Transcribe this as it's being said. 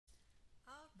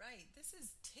right, this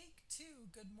is take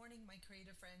two. Good morning, my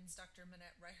creative friends. Dr.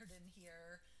 Minette Riordan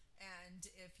here.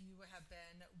 And if you have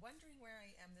been wondering where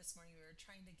I am this morning, we were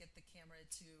trying to get the camera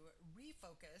to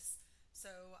refocus.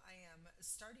 So I am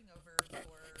starting over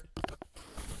for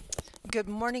good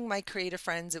morning, my creative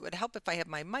friends. It would help if I have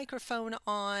my microphone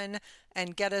on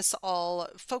and get us all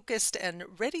focused and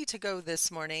ready to go this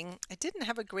morning. I didn't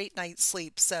have a great night's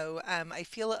sleep, so I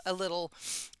feel a little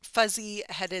fuzzy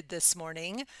headed this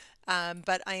morning,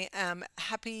 but I am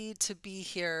happy to be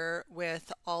here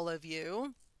with all of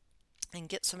you and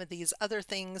get some of these other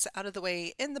things out of the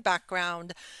way in the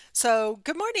background. So,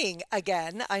 good morning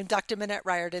again. I'm Dr. Minette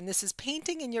Riordan. This is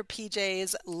Painting in Your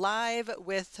PJs live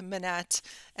with Minette,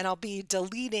 and I'll be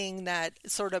deleting that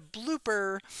sort of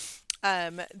blooper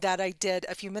that I did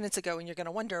a few minutes ago, and you're going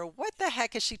to wonder what the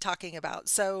heck is she talking about.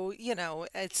 So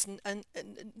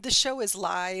the show is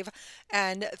live,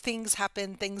 and things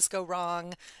happen, things go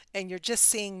wrong, and you're just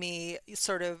seeing me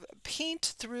sort of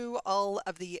paint through all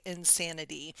of the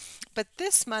insanity. But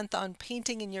this month on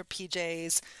Painting in Your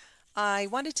PJs, I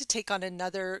wanted to take on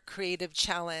another creative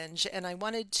challenge and I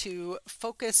wanted to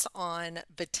focus on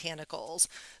botanicals.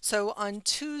 So on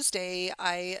Tuesday,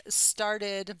 I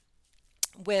started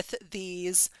with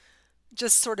these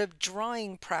just sort of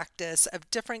drawing practice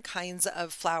of different kinds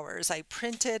of flowers. I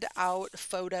printed out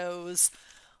photos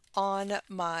on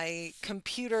my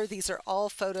computer. These are all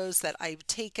photos that I've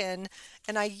taken,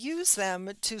 and I use them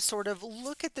to sort of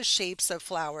look at the shapes of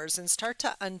flowers and start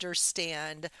to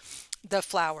understand the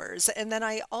flowers. And then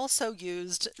I also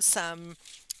used some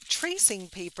tracing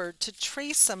paper to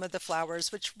trace some of the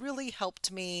flowers, which really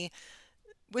helped me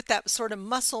with that sort of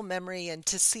muscle memory and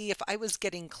to see if I was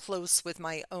getting close with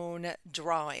my own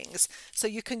drawings. So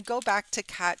you can go back to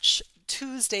catch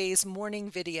Tuesday's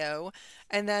morning video.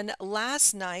 And then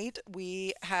last night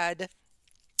we had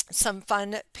some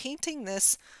fun painting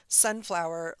this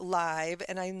sunflower live,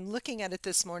 and I'm looking at it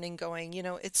this morning going,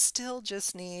 it still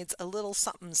just needs a little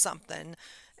something something.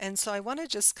 And so I want to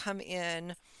just come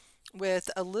in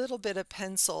with a little bit of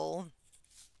pencil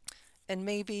and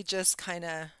maybe just kind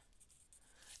of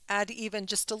add even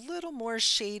just a little more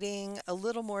shading, a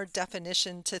little more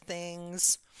definition to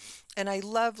things. And I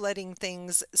love letting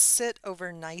things sit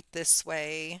overnight this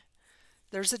way.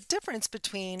 There's a difference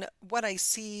between what I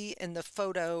see in the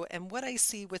photo and what I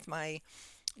see with my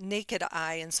naked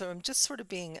eye. And so I'm just sort of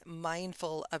being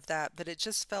mindful of that, but it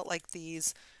just felt like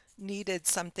these needed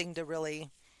something to really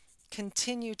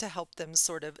continue to help them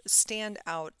sort of stand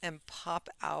out and pop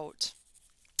out.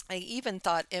 I even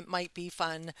thought it might be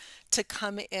fun to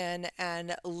come in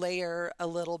and layer a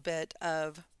little bit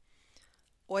of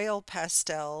oil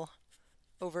pastel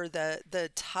over the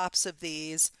tops of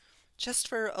these just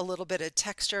for a little bit of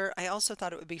texture. I also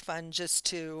thought it would be fun just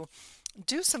to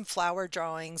do some flower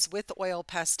drawings with oil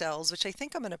pastels, which I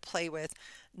think I'm going to play with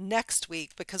next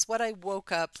week, because what I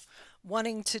woke up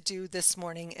wanting to do this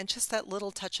morning, and just that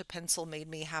little touch of pencil made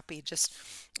me happy, just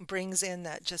brings in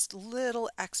that just little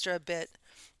extra bit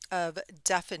of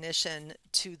definition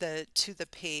to the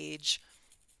page,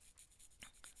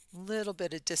 little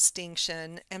bit of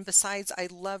distinction. And besides, I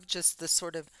love just the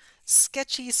sort of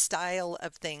sketchy style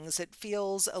of things. It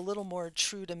feels a little more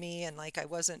true to me, and like I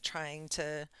wasn't trying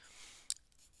to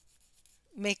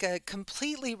make a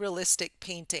completely realistic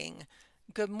painting.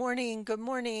 Good morning, good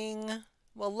morning.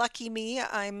 Well, lucky me.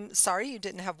 I'm sorry you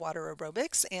didn't have water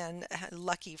aerobics, and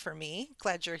lucky for me.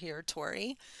 Glad you're here,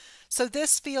 Tori. So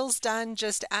this feels done,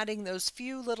 just adding those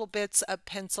few little bits of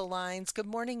pencil lines. Good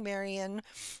morning, Marion.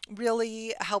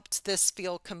 Really helped this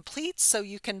feel complete. So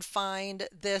you can find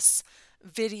this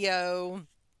video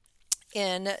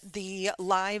in the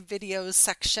live videos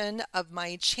section of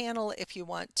my channel if you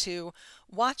want to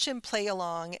watch and play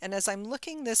along. And as I'm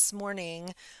looking this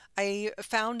morning, I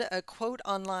found a quote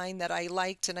online that I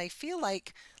liked, and I feel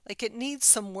like it needs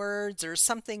some words or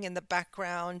something in the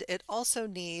background. It also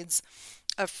needs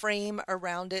a frame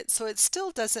around it, so it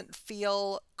still doesn't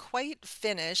feel quite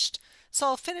finished. So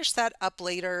I'll finish that up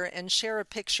later and share a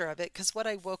picture of it, because what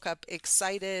I woke up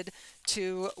excited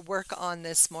to work on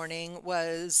this morning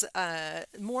was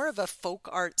more of a folk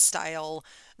art style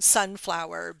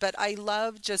sunflower. But I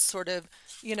love just sort of,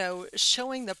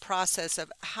 showing the process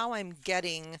of how I'm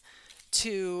getting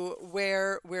to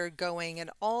where we're going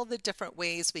and all the different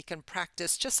ways we can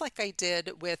practice, just like I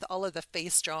did with all of the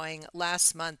face drawing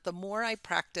last month. The more I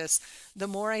practice, the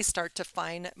more I start to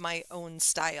find my own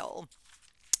style.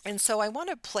 And so I want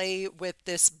to play with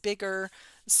this bigger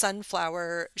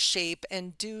sunflower shape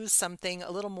and do something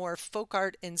a little more folk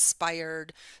art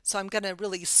inspired. So I'm going to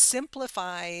really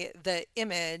simplify the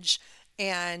image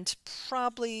and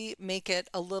probably make it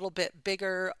a little bit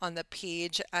bigger on the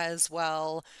page as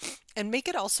well, and make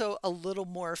it also a little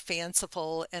more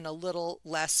fanciful and a little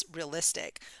less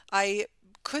realistic. I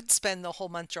could spend the whole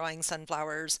month drawing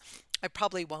sunflowers. I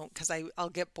probably won't because I'll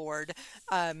get bored.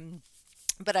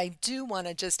 But I do want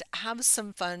to just have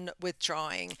some fun with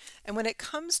drawing. And when it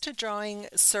comes to drawing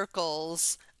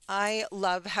circles, I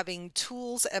love having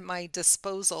tools at my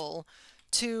disposal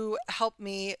to help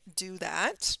me do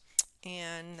that.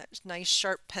 And nice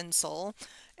sharp pencil.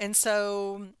 And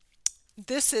so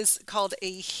this is called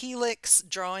a Helix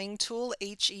drawing tool,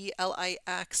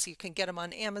 Helix. You can get them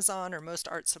on Amazon or most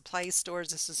art supply stores.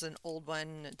 This is an old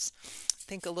one. It's, I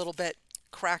think, a little bit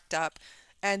cracked up.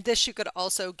 And this you could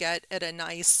also get at a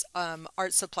nice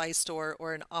art supply store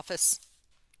or an office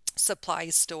supply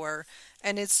store.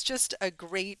 And it's just a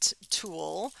great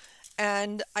tool.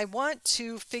 And I want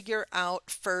to figure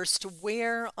out first,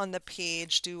 where on the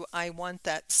page do I want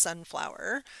that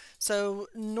sunflower? So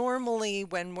normally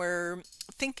when we're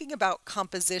thinking about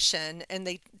composition, and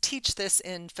they teach this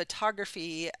in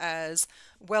photography as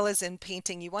well as in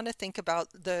painting, you want to think about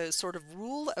the sort of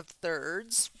rule of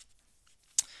thirds.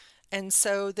 And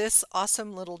so this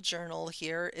awesome little journal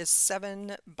here is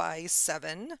 7 by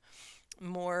 7,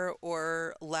 more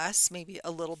or less, maybe a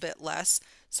little bit less.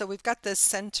 So we've got the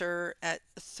center at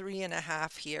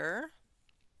 3.5 here.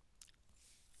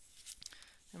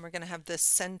 And we're going to have the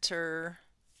center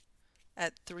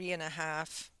at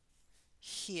 3.5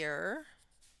 here.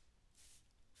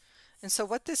 And so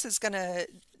what this is going to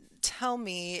tell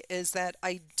me is that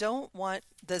I don't want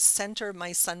the center of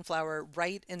my sunflower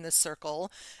right in the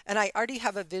circle, and I already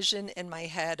have a vision in my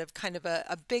head of kind of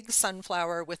a big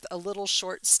sunflower with a little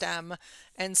short stem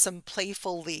and some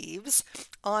playful leaves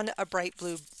on a bright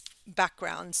blue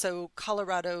background. So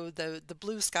Colorado, the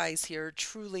blue skies here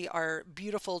truly are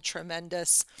beautiful,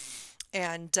 tremendous.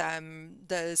 And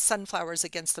the sunflowers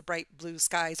against the bright blue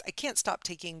skies, I can't stop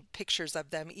taking pictures of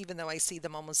them, even though I see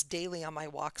them almost daily on my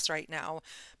walks right now,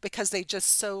 because they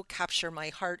just so capture my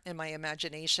heart and my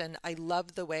imagination. I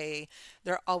love the way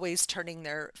they're always turning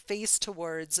their face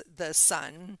towards the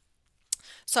sun.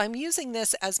 So I'm using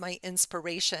this as my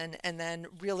inspiration and then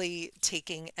really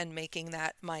taking and making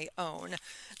that my own.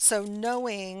 So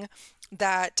knowing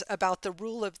that about the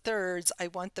rule of thirds, I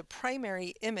want the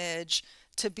primary image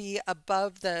to be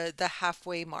above the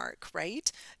halfway mark,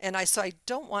 right? And so I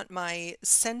don't want my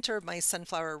center of my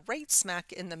sunflower right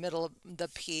smack in the middle of the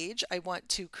page. I want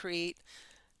to create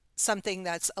something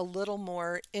that's a little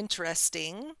more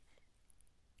interesting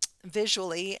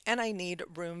visually, and I need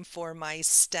room for my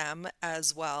stem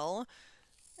as well.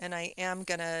 And I am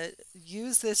going to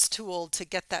use this tool to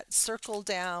get that circle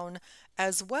down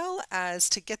as well as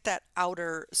to get that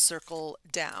outer circle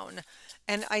down.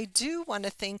 And I do want to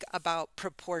think about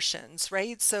proportions,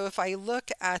 right? So if I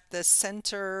look at the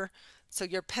center, so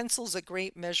your pencil's a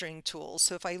great measuring tool.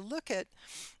 So if I look at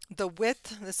the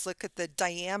width, let's look at the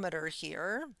diameter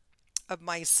here of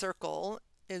my circle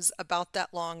is about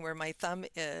that long where my thumb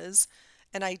is.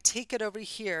 And I take it over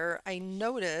here, I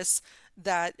notice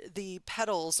that the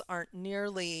petals aren't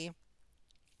nearly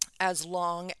as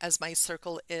long as my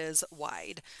circle is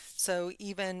wide. So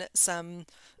even some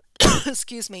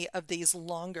excuse me, of these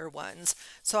longer ones.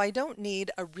 So I don't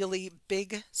need a really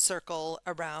big circle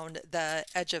around the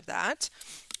edge of that,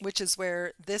 which is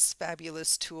where this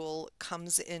fabulous tool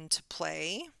comes into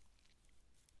play.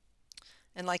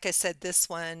 And like I said, this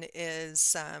one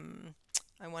is,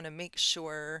 I want to make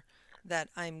sure that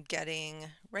I'm getting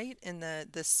right in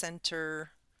the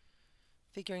center,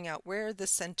 figuring out where the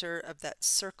center of that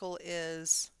circle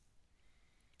is,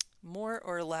 more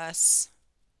or less.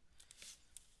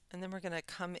 And then we're going to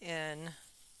come in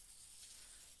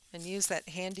and use that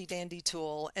handy dandy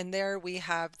tool. And there we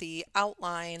have the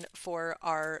outline for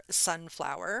our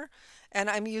sunflower. And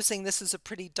I'm using, this is a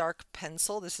pretty dark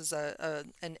pencil. This is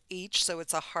an H, so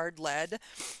it's a hard lead.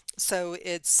 So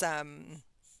it's going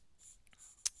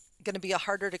to be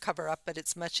harder to cover up, but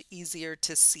it's much easier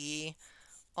to see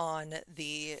on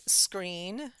the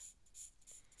screen.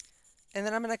 And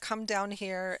then I'm going to come down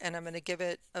here and I'm going to give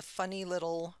it a funny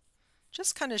little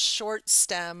just kind of short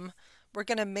stem. We're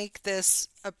going to make this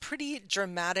a pretty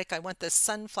dramatic. I want the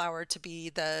sunflower to be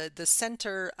the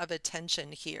center of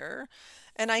attention here.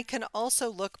 And I can also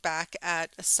look back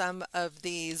at some of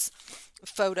these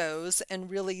photos and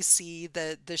really see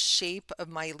the shape of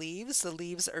my leaves. The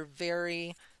leaves are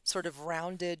very sort of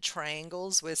rounded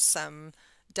triangles with some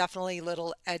definitely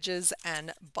little edges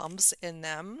and bumps in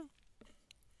them.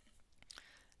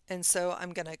 And so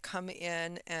I'm going to come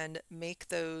in and make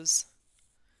those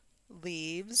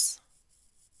leaves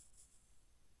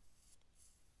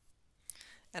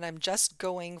and I'm just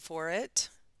going for it.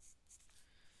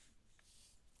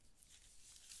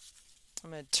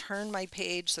 I'm going to turn my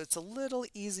page so it's a little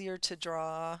easier to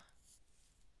draw.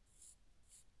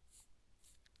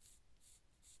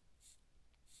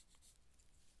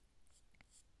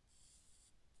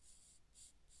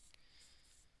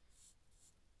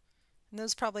 And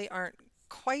those probably aren't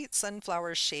quite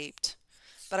sunflower shaped,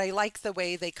 but I like the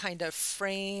way they kind of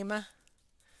frame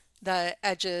the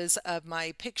edges of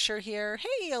my picture here.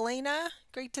 Hey, Elena,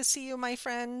 great to see you, my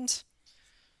friend.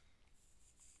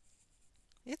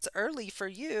 It's early for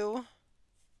you.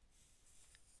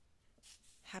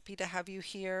 Happy to have you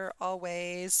here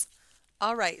always.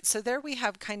 All right, so there we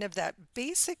have kind of that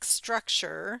basic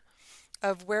structure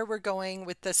of where we're going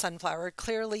with the sunflower.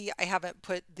 Clearly, I haven't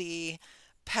put the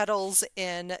petals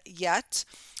in yet,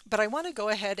 but I want to go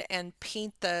ahead and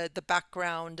paint the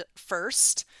background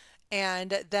first,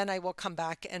 and then I will come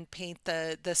back and paint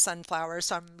the sunflower.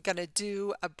 So I'm going to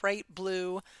do a bright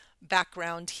blue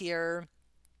background here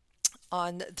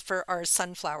on for our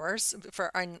sunflowers,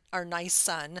 for our nice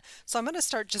sun. So I'm going to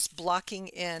start just blocking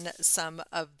in some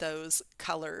of those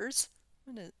colors.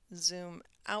 I'm going to zoom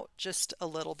out just a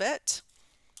little bit.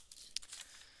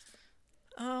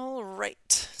 All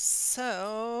right,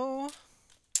 so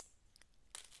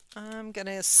I'm going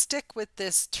to stick with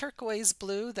this turquoise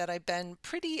blue that I've been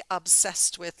pretty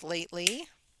obsessed with lately.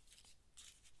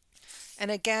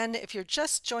 And again, if you're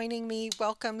just joining me,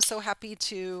 welcome. So happy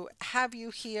to have you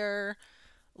here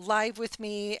live with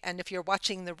me. And if you're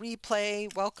watching the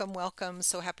replay, welcome, welcome.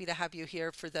 So happy to have you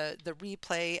here for the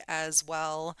replay as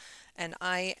well. And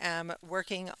I am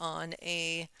working on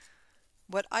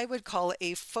what I would call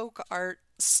a folk art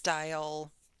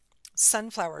style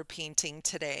sunflower painting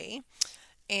today.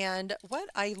 And what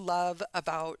I love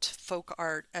about folk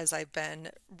art, as I've been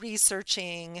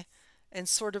researching and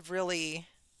sort of really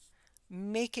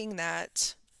making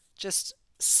that just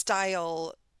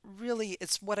style, really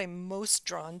it's what I'm most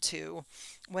drawn to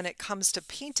when it comes to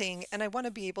painting, and I want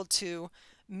to be able to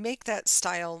make that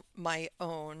style my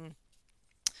own.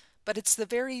 But it's the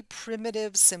very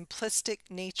primitive, simplistic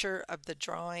nature of the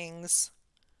drawings.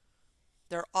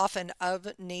 They're often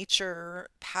of nature,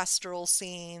 pastoral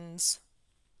scenes.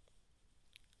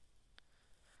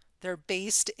 They're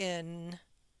based in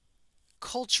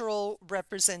cultural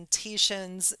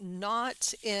representations,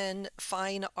 not in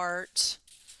fine art.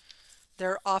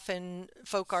 They're often,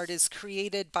 folk art is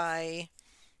created by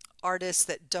artists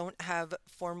that don't have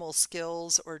formal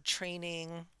skills or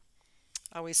training.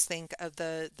 I always think of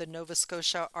the Nova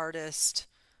Scotia artist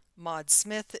Maud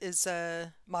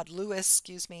Lewis,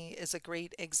 excuse me, is a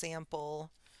great example.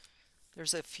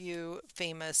 There's a few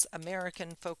famous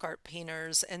American folk art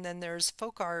painters, and then there's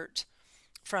folk art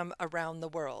from around the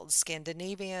world.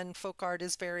 Scandinavian folk art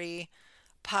is very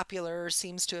popular,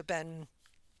 seems to have been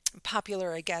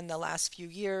popular again the last few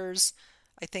years.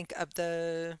 I think of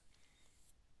the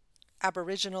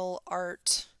Aboriginal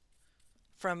art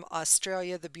from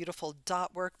Australia, the beautiful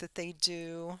dot work that they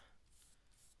do.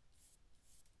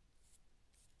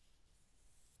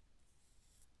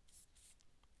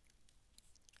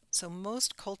 So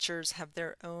most cultures have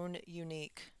their own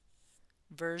unique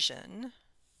version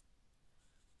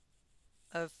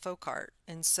of folk art.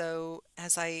 And so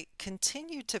as I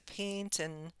continue to paint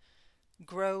and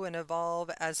grow and evolve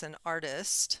as an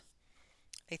artist,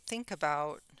 I think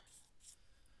about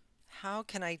how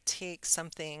can I take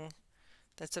something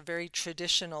that's a very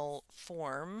traditional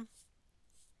form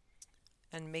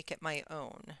and make it my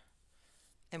own.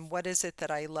 And what is it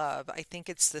that I love? I think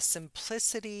it's the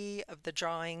simplicity of the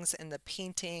drawings and the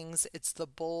paintings. It's the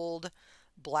bold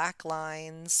black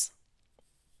lines.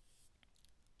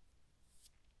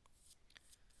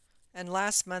 And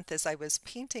last month, as I was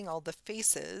painting all the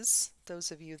faces,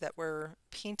 those of you that were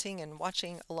painting and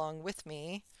watching along with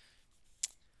me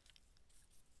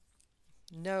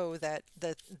know that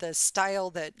the style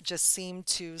that just seemed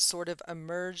to sort of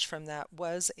emerge from that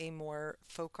was a more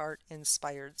folk art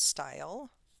inspired style.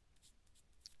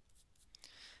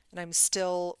 And I'm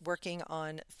still working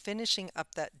on finishing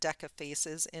up that deck of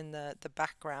faces in the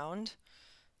background.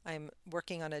 I'm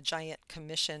working on a giant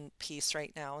commission piece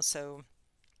right now, so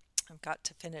I've got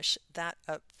to finish that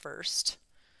up first.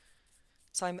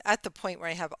 So I'm at the point where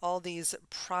I have all these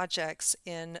projects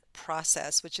in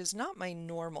process, which is not my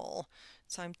normal.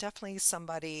 So I'm definitely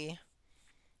somebody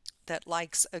that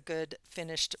likes a good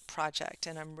finished project,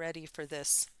 and I'm ready for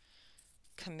this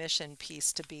commission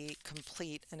piece to be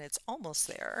complete, and it's almost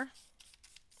there.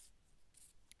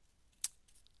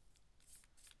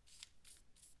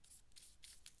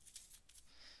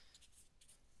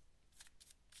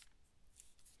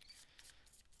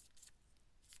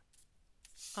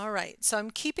 All right, so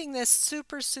I'm keeping this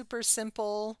super, super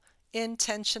simple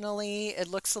intentionally. It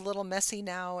looks a little messy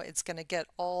now. It's going to get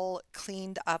all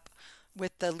cleaned up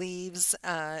with the leaves,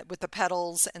 with the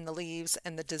petals and the leaves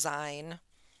and the design.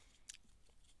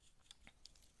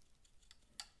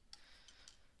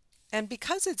 And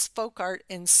because it's folk art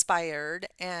inspired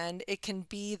and it can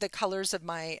be the colors of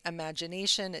my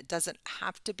imagination, it doesn't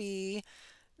have to be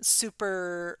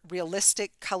super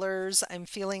realistic colors. I'm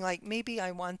feeling like maybe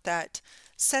I want that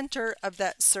center of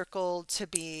that circle to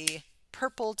be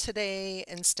purple today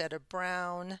instead of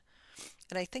brown.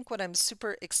 And I think what I'm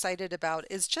super excited about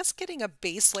is just getting a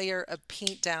base layer of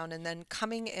paint down and then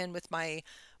coming in with my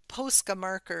posca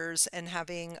markers and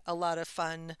having a lot of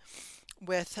fun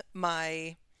with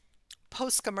my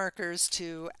posca markers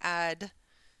to add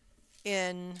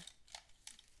in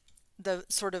the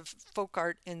sort of folk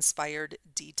art inspired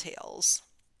details.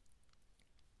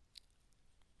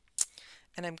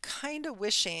 And I'm kind of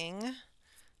wishing,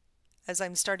 as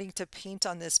I'm starting to paint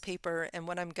on this paper, and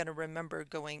what I'm going to remember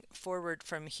going forward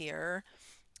from here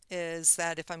is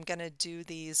that if I'm going to do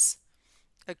these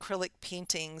acrylic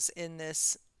paintings in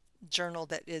this journal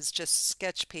that is just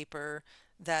sketch paper,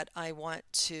 that I want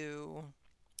to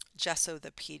gesso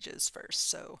the pages first.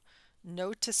 So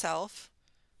note to self,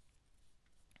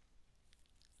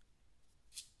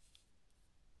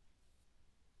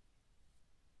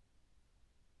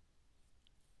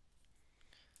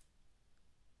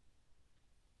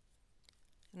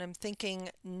 and I'm thinking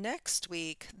next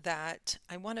week that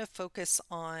I want to focus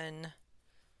on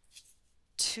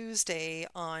Tuesday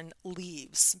on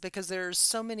leaves, because there's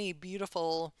so many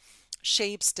beautiful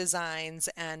shapes, designs,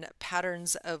 and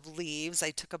patterns of leaves.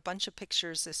 I took a bunch of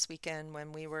pictures this weekend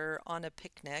when we were on a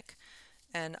picnic,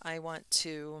 and I want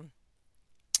to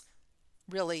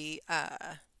really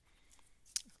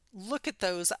look at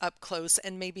those up close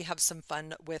and maybe have some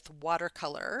fun with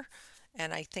watercolor.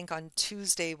 And I think on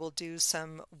Tuesday we'll do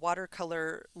some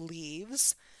watercolor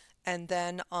leaves. And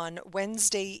then on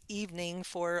Wednesday evening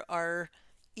for our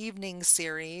evening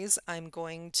series, I'm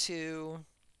going to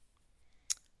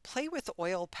play with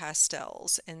oil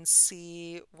pastels and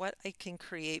see what I can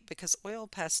create, because oil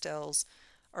pastels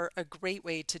are a great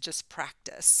way to just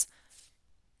practice.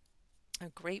 A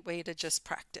great way to just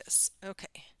practice.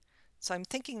 Okay, so I'm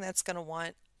thinking that's going to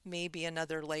want maybe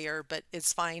another layer, but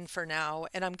it's fine for now.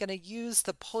 And I'm going to use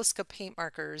the Posca paint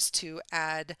markers to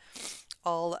add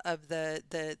all of the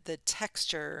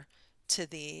texture to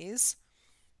these.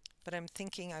 But I'm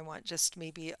thinking I want just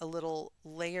maybe a little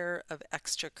layer of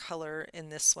extra color in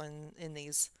this one, in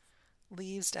these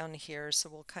leaves down here. So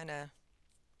we'll kind of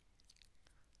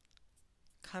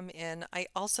come in. I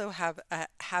also have a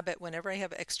habit whenever I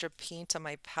have extra paint on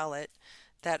my palette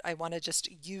that I want to just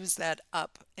use that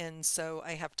up. And so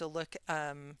I have to look,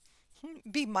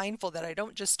 be mindful that I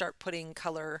don't just start putting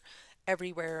color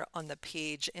everywhere on the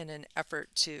page in an effort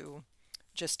to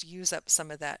just use up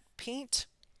some of that paint.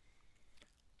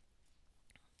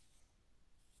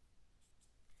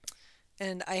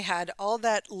 And I had all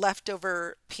that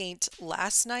leftover paint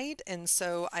last night, and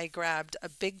so I grabbed a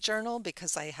big journal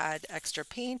because I had extra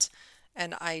paint,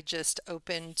 and I just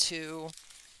opened to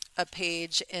a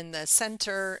page in the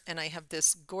center, and I have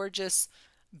this gorgeous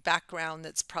background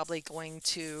that's probably going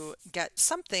to get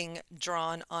something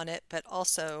drawn on it, but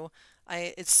also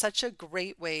it's such a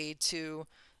great way to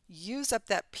use up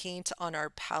that paint on our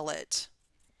palette.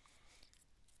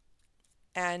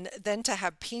 And then to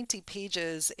have painty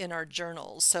pages in our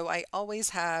journals. So I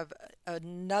always have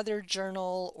another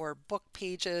journal or book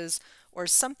pages or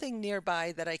something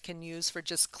nearby that I can use for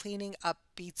just cleaning up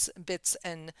bits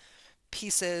and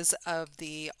pieces of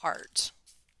the art.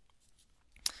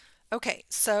 Okay,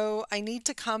 so I need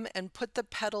to come and put the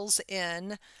petals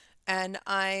in, and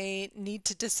I need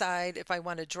to decide if I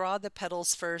want to draw the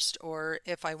petals first or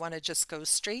if I want to just go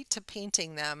straight to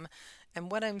painting them.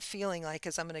 And what I'm feeling like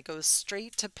is I'm going to go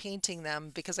straight to painting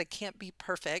them because I can't be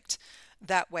perfect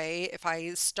that way. If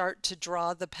I start to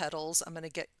draw the petals, I'm going to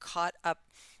get caught up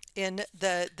in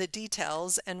the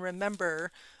details. And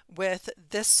remember, with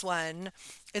this one,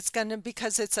 it's going to,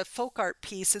 because it's a folk art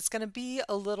piece, it's going to be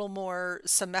a little more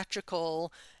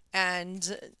symmetrical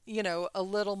and, you know, a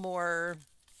little more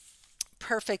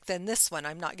perfect than this one.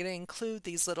 I'm not going to include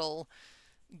these little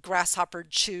grasshopper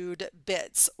chewed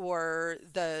bits or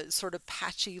the sort of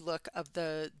patchy look of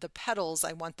the petals.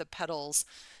 I want the petals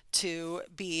to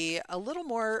be a little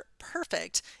more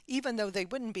perfect, even though they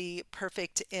wouldn't be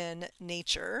perfect in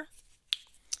nature.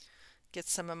 Get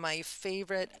some of my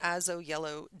favorite Azo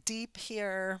yellow deep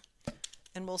here,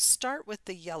 and we'll start with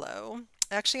the yellow.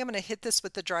 Actually, I'm going to hit this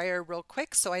with the dryer real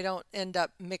quick so I don't end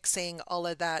up mixing all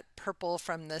of that purple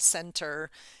from the center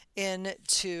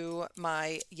into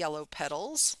my yellow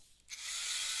petals.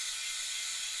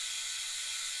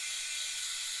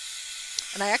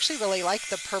 And I actually really like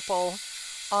the purple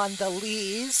on the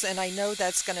leaves, and I know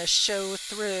that's going to show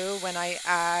through when I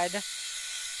add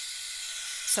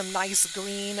some nice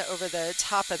green over the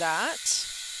top of that.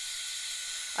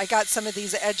 I got some of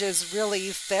these edges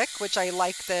really thick, which I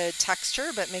like the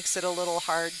texture, but makes it a little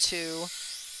hard to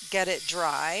get it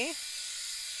dry.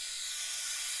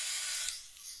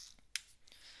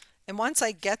 And once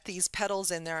I get these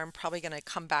petals in there, I'm probably going to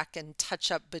come back and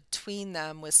touch up between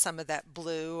them with some of that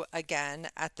blue again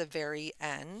at the very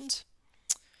end.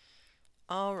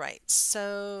 All right,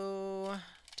 so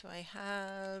do I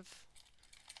have,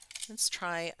 let's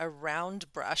try a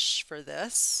round brush for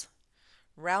this.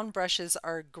 Round brushes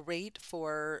are great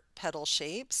for petal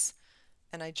shapes,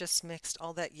 and I just mixed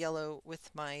all that yellow with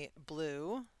my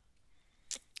blue,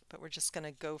 but we're just going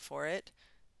to go for it.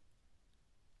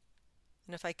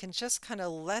 And if I can just kind of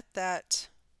let that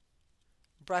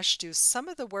brush do some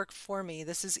of the work for me,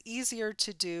 this is easier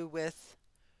to do with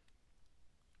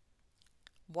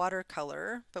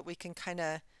watercolor, but we can kind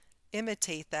of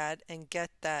imitate that and get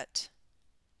those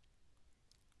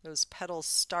petals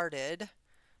started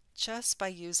just by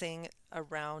using a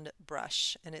round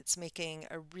brush, and it's making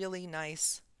a really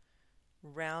nice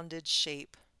rounded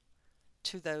shape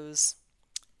to those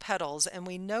petals. And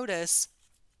we notice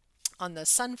on the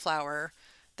sunflower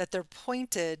that they're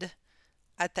pointed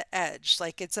at the edge.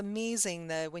 Like, it's amazing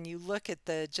that when you look at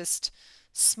the just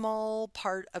small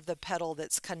part of the petal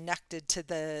that's connected to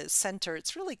the center,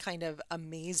 it's really kind of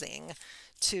amazing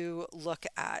to look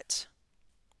at.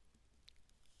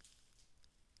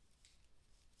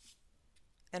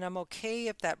 And I'm okay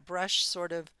if that brush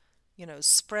sort of,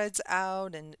 spreads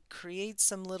out and creates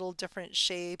some little different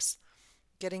shapes,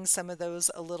 getting some of those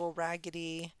a little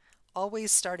raggedy, always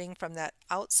starting from that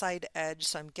outside edge,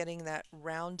 so I'm getting that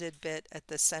rounded bit at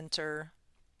the center.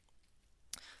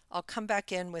 I'll come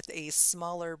back in with a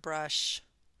smaller brush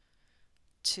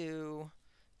to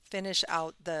finish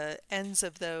out the ends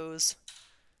of those.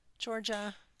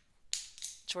 Georgia's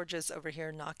over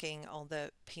here knocking all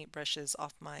the paintbrushes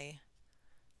off my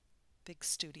big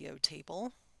studio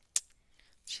table.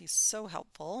 She's so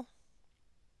helpful.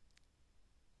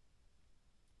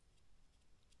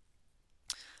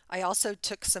 I also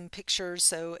took some pictures.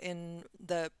 So in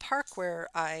the park where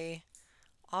I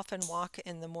often walk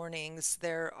in the mornings,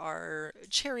 there are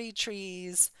cherry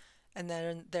trees, and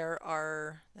then there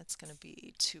are, that's going to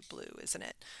be too blue, isn't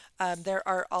it? There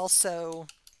are also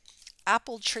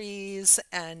apple trees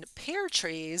and pear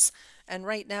trees, and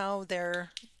right now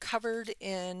they're covered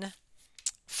in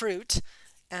fruit,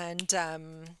 and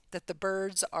that the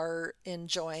birds are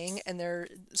enjoying, and they're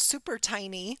super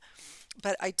tiny.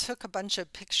 But I took a bunch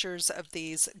of pictures of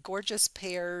these gorgeous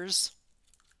pears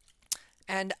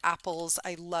and apples.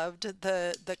 I loved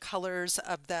the colors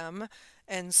of them,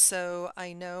 and so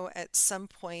I know at some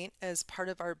point as part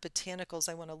of our botanicals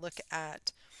I want to look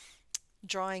at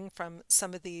drawing from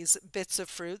some of these bits of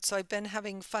fruit. So I've been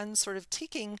having fun sort of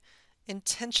taking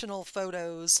intentional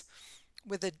photos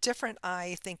with a different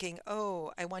eye, thinking,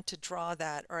 oh, I want to draw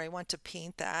that, or I want to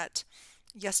paint that.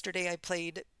 Yesterday I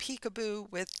played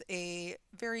peekaboo with a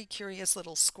very curious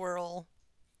little squirrel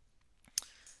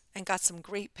and got some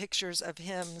great pictures of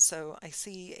him. So I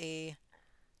see a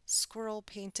squirrel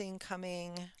painting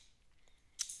coming.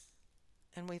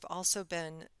 And we've also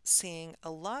been seeing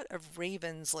a lot of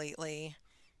ravens lately,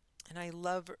 and I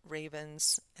love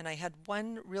ravens. And I had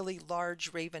one really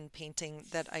large raven painting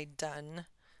that I'd done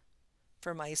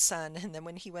for my son, and then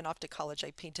when he went off to college I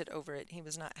painted over it. He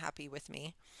was not happy with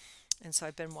me, and so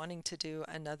I've been wanting to do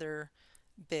another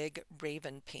big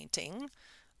raven painting.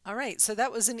 All right, so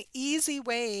that was an easy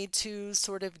way to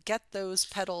sort of get those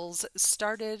petals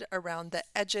started around the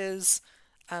edges.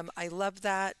 I love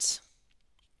that.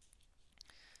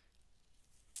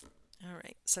 All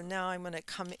right, so now I'm going to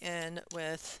come in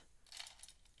with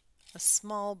a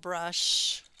small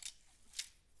brush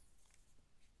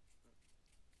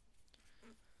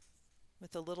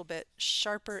with a little bit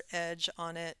sharper edge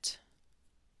on it.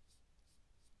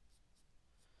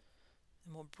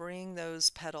 And we'll bring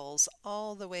those petals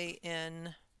all the way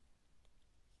in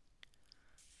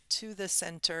to the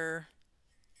center.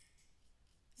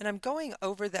 And I'm going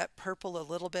over that purple a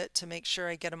little bit to make sure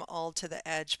I get them all to the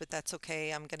edge, but that's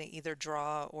okay. I'm going to either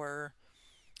draw or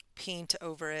paint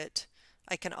over it.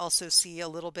 I can also see a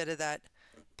little bit of that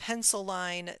pencil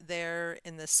line there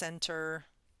in the center.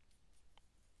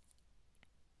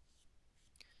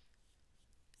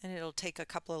 And it'll take a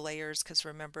couple of layers because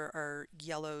remember our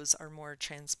yellows are more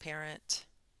transparent.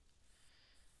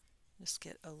 Just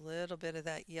get a little bit of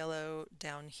that yellow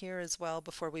down here as well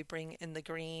before we bring in the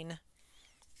green.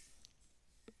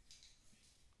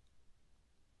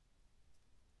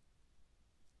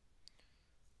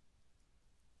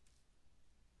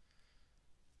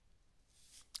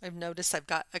 I've noticed I've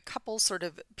got a couple sort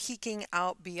of peeking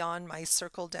out beyond my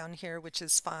circle down here, which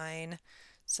is fine.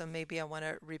 So maybe I want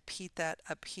to repeat that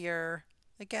up here.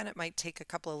 Again, it might take a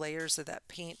couple of layers of that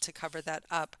paint to cover that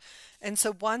up. And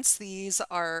so once these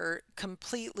are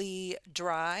completely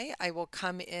dry, I will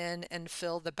come in and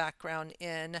fill the background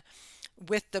in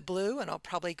with the blue, and I'll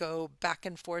probably go back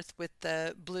and forth with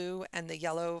the blue and the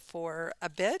yellow for a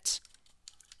bit.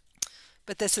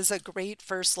 But this is a great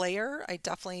first layer. I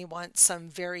definitely want some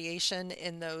variation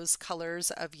in those colors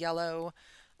of yellow.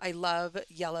 I love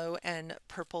yellow and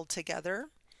purple together.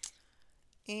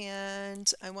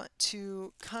 And I want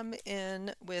to come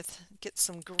in with, get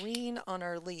some green on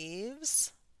our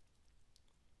leaves.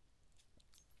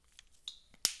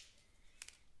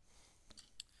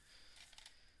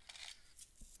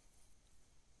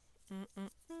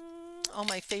 All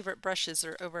my favorite brushes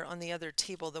are over on the other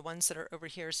table. The ones that are over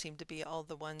here seem to be all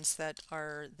the ones that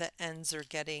are, the ends are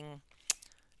getting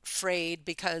frayed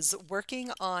because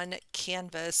working on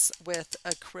canvas with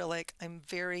acrylic, I'm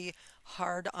very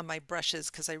hard on my brushes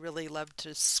because I really love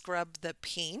to scrub the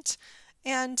paint.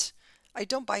 And I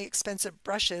don't buy expensive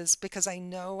brushes because I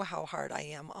know how hard I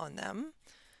am on them.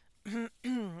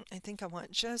 I think I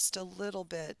want just a little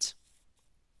bit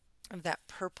of that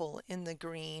purple in the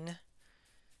green.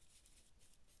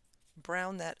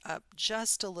 Brown that up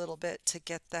just a little bit to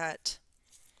get that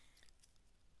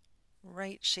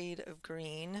right shade of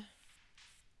green.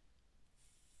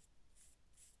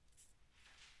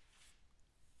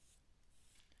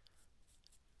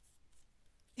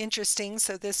 Interesting,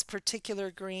 so this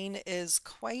particular green is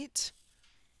quite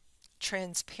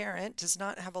transparent, does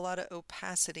not have a lot of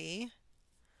opacity.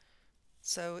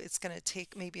 So it's going to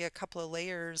take maybe a couple of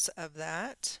layers of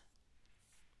that.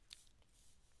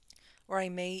 Or I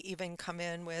may even come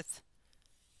in with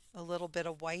a little bit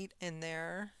of white in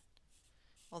there.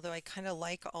 Although I kind of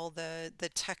like all the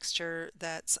texture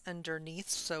that's underneath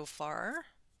so far.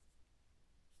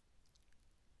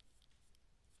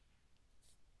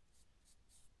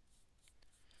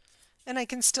 And I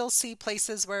can still see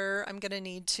places where I'm going to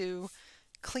need to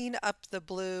clean up the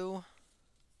blue.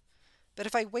 But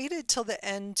if I waited till the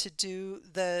end to do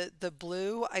the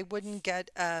blue, I wouldn't get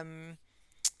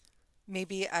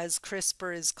maybe as crisp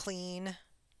or as clean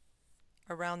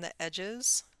around the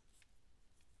edges.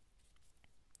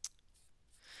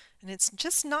 And it's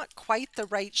just not quite the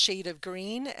right shade of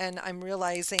green, and I'm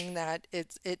realizing that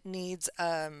it needs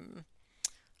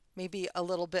maybe a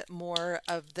little bit more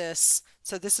of this.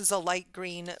 So this is a light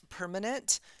green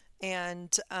permanent,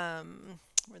 and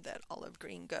where'd that olive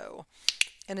green go?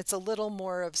 And it's a little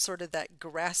more of sort of that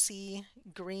grassy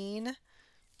green.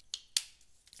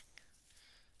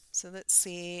 So let's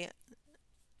see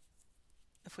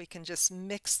if we can just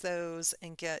mix those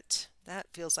and get, that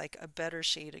feels like a better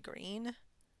shade of green.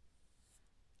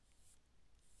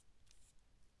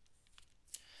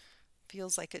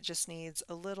 Feels like it just needs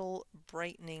a little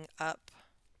brightening up.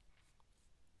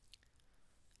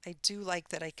 I do like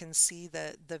that I can see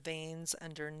the veins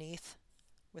underneath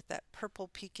with that purple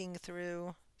peeking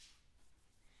through.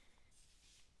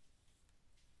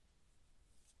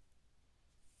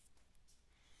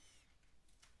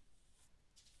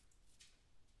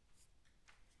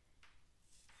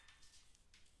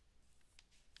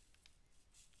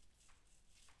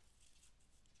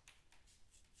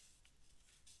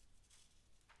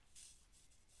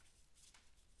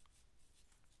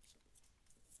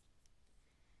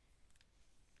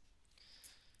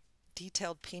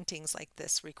 Detailed paintings like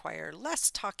this require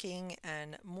less talking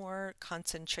and more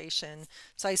concentration.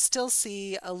 So I still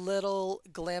see a little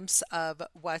glimpse of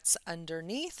what's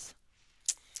underneath.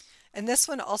 And this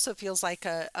one also feels like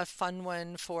a fun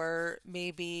one for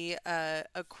maybe a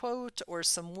quote or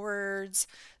some words.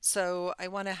 So I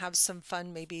want to have some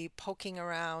fun maybe poking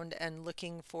around and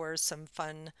looking for some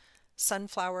fun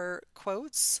sunflower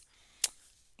quotes.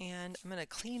 And I'm going to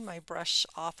clean my brush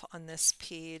off on this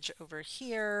page over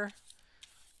here.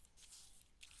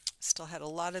 Still had a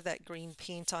lot of that green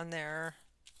paint on there.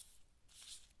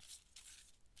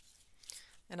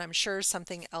 And I'm sure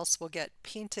something else will get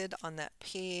painted on that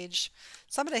page.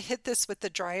 So I'm going to hit this with the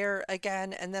dryer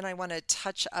again, and then I want to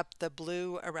touch up the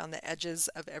blue around the edges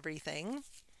of everything.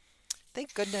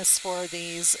 Thank goodness for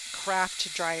these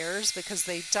craft dryers because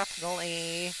they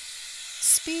definitely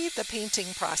speed the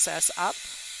painting process up.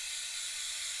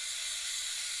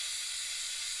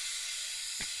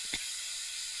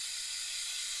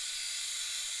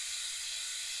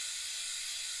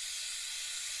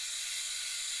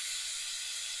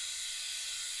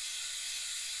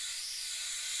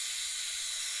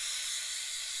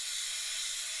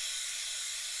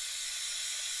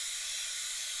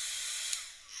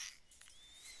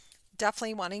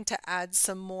 definitely wanting to add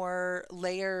some more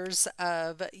layers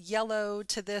of yellow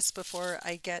to this before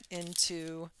I get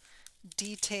into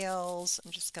details.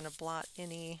 I'm just going to blot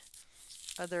any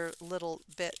other little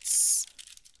bits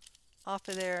off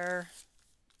of there.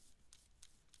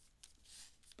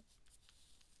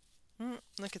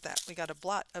 Look at that. We got a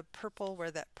blot of purple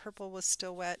where that purple was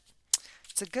still wet.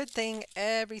 It's a good thing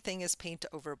everything is paint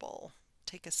overable.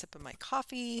 Take a sip of my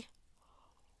coffee.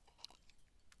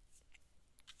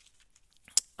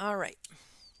 All right.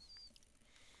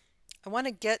 I want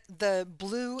to get the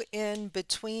blue in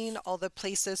between all the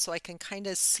places so I can kind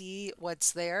of see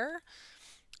what's there.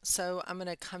 So I'm going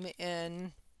to come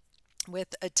in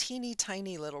with a teeny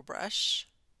tiny little brush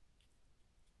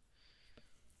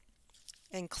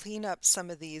and clean up some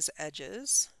of these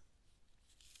edges.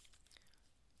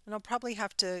 And I'll probably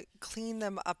have to clean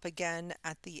them up again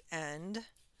at the end,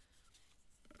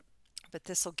 but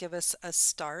this will give us a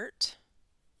start.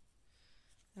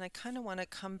 And I kind of want to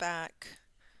come back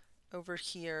over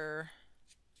here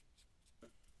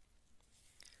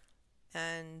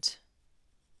and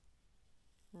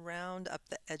round up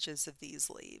the edges of these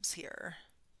leaves here.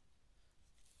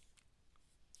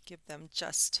 Give them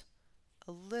just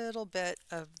a little bit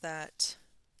of that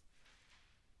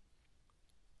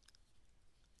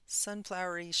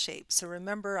sunflowery shape. So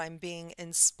remember, I'm being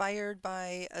inspired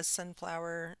by a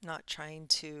sunflower, not trying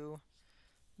to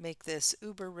make this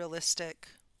uber realistic.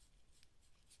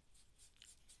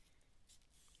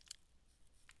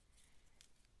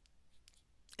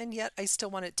 And yet I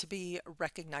still want it to be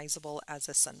recognizable as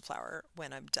a sunflower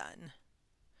when I'm done.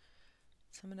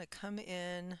 So I'm going to come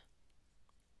in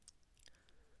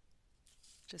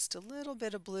just a little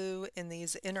bit of blue in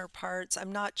these inner parts.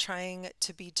 I'm not trying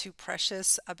to be too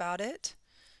precious about it,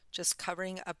 just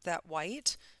covering up that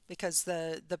white because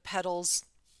the petals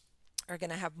are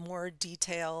going to have more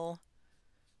detail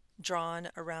drawn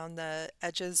around the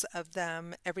edges of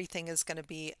them. Everything is going to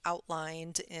be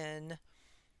outlined in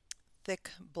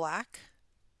thick black,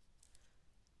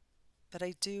 but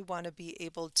I do want to be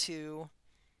able to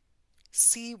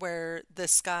see where the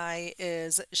sky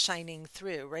is shining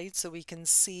through, right? So we can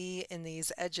see in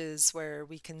these edges where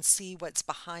we can see what's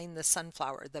behind the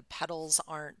sunflower. The petals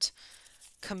aren't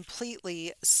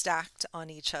completely stacked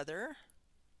on each other.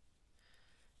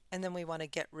 And then we want to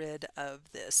get rid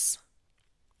of this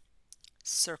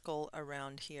circle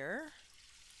around here,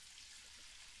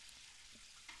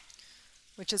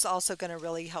 which is also going to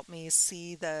really help me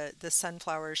see the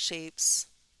sunflower shapes,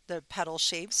 the petal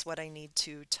shapes, what I need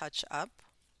to touch up.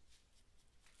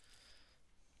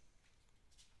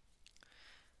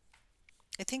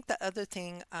 I think the other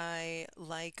thing I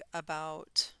like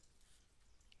about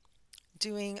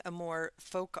doing a more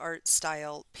folk art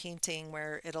style painting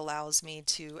where it allows me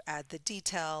to add the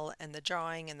detail and the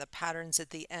drawing and the patterns at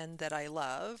the end that I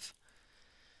love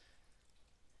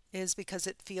is because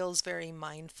it feels very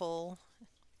mindful.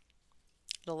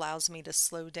 It allows me to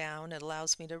slow down. It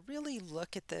allows me to really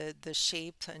look at the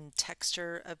shape and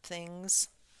texture of things.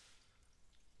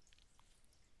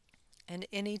 And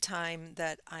any time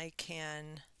that I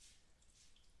can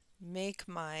make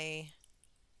my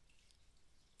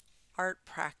art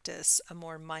practice a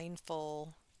more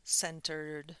mindful,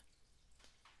 centered,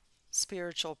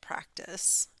 spiritual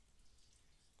practice,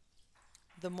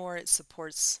 the more it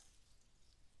supports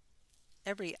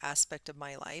every aspect of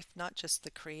my life, not just the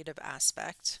creative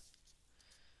aspect.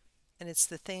 And it's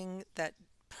the thing that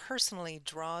personally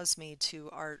draws me to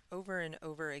art over and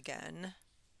over again,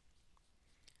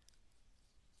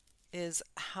 is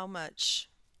how much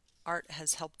art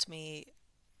has helped me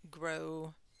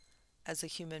grow as a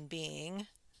human being,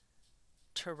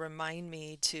 to remind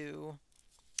me to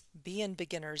be in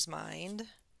beginner's mind,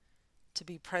 to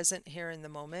be present here in the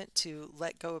moment, to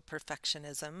let go of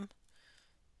perfectionism,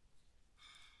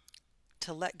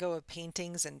 to let go of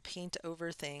paintings and paint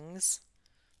over things,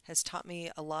 has taught me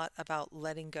a lot about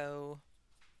letting go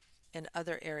in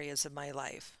other areas of my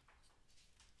life.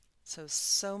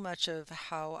 So much of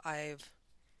how I've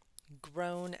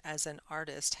grown as an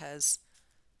artist has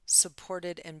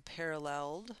supported and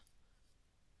paralleled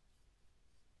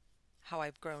how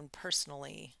I've grown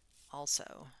personally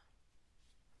also.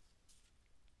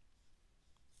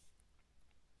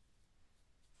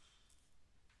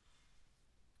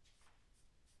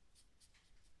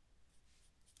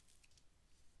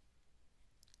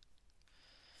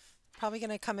 Probably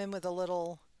going to come in with a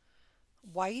little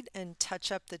white and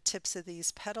touch up the tips of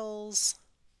these petals.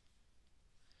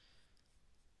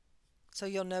 So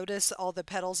you'll notice all the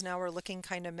petals now are looking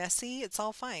kind of messy. It's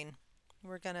all fine.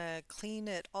 We're going to clean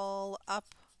it all up.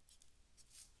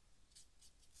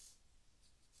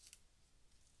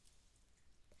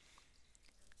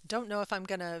 don't know if I'm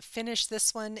going to finish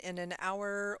this one in an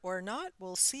hour or not.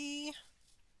 We'll see.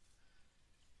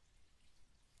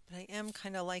 But I am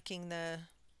kind of liking the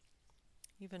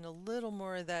even a little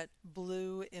more of that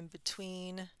blue in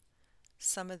between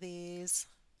some of these.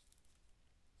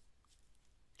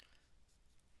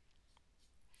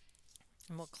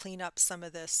 And we'll clean up some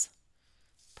of this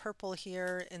purple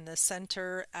here in the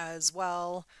center as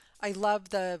well. I love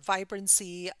the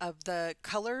vibrancy of the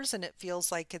colors, and it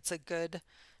feels like it's a good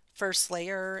first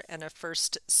layer and a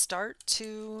first start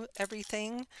to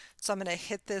everything. So I'm going to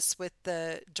hit this with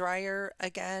the dryer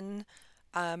again,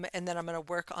 and then I'm going to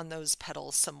work on those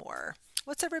petals some more.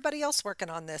 What's everybody else working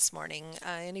on this morning?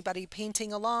 Anybody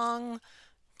painting along?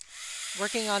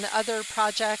 Working on other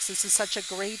projects? This is such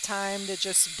a great time to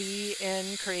just be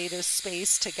in creative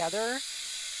space together,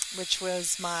 which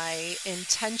was my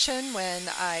intention when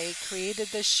I created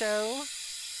this show.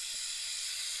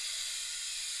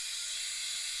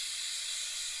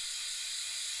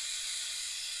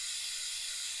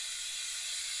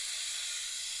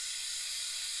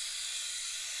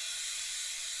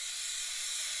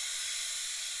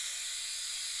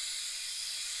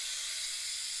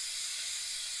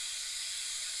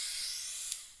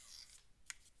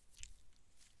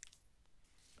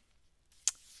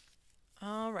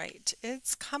 All right,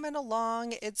 it's coming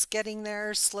along. It's getting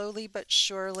there slowly but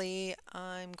surely.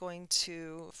 I'm going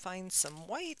to find some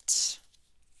white.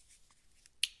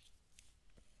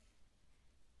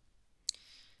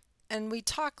 And we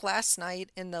talked last night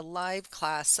in the live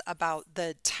class about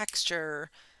the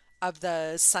texture of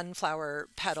the sunflower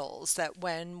petals, that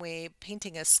when we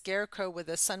painting a scarecrow with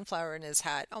a sunflower in his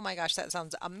hat, oh my gosh, that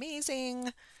sounds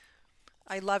amazing.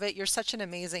 I love it. You're such an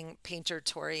amazing painter,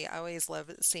 Tori. I always love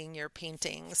seeing your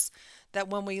paintings. That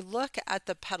when we look at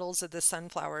the petals of the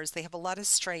sunflowers, they have a lot of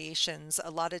striations,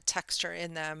 a lot of texture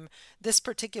in them. This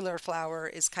particular flower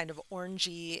is kind of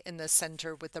orangey in the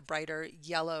center with a brighter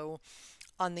yellow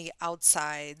on the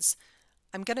outsides.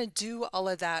 I'm going to do all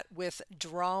of that with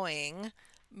drawing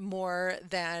more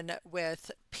than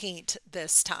with paint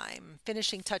this time.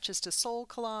 Finishing touches to soul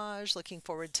collage. Looking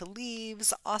forward to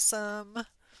leaves. Awesome.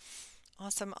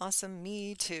 Awesome, awesome.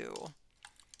 Me too.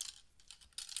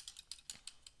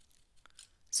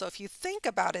 So if you think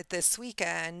about it this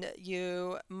weekend,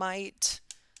 you might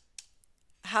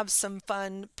have some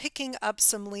fun picking up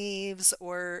some leaves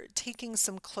or taking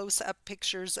some close-up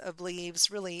pictures of leaves,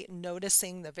 really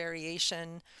noticing the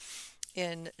variation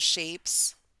in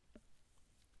shapes.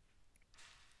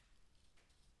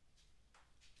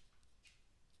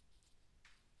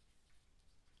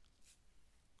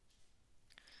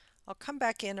 I'll come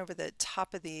back in over the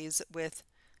top of these with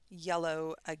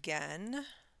yellow again.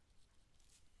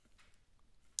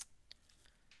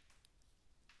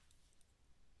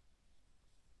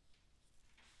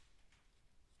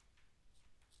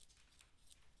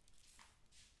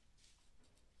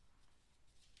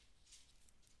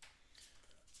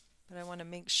 But I want to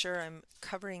make sure I'm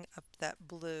covering up that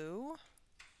blue.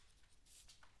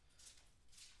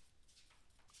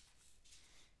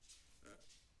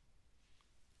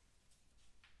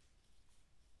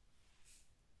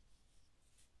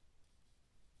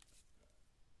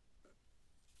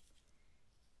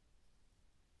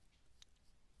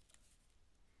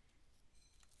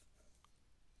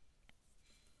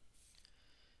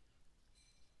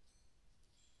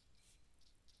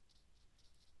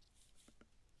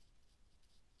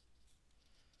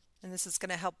 And this is going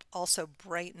to help also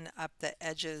brighten up the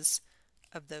edges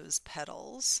of those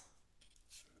petals.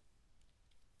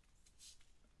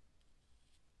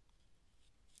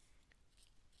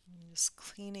 Just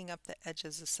cleaning up the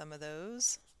edges of some of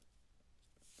those.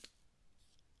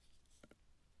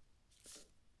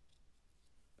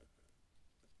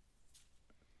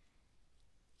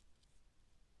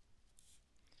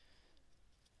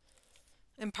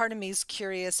 And part of me is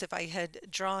curious if I had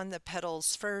drawn the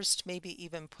petals first, maybe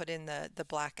even put in the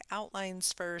black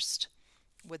outlines first.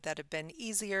 Would that have been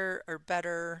easier or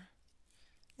better?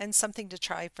 And something to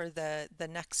try for the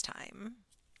next time.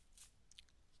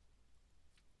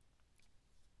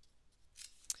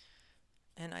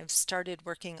 And I've started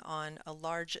working on a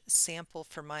large sample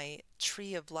for my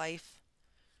Tree of Life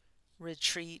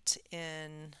retreat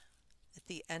at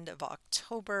the end of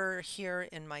October here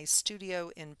in my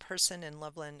studio in person in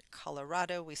Loveland,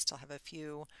 Colorado. We still have a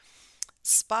few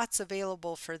spots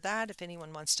available for that if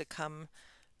anyone wants to come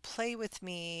play with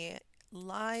me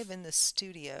live in the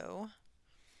studio.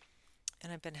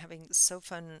 And I've been having so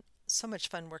much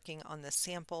fun working on the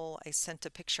sample. I sent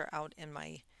a picture out in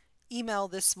my email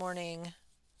this morning.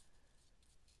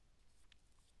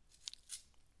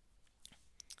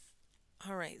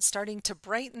 All right, starting to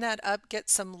brighten that up, get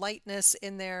some lightness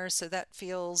in there so that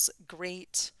feels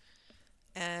great.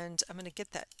 And I'm going to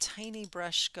get that tiny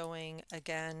brush going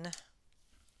again.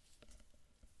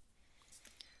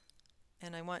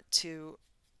 And I want to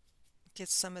get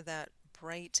some of that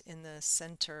bright in the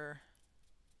center.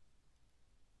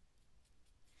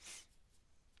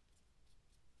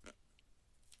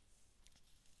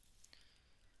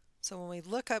 So when we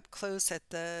look up close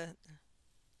at the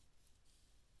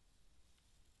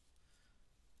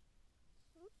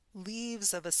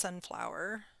leaves of a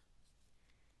sunflower,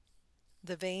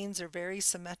 the veins are very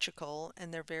symmetrical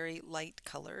and they're very light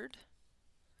colored.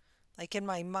 Like in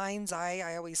my mind's eye,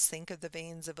 I always think of the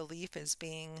veins of a leaf as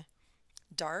being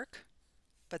dark,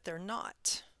 but they're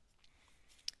not.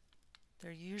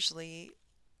 They're usually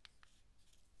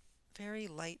very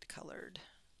light colored.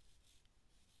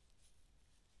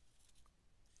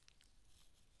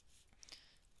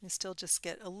 You still just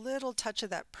get a little touch of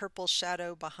that purple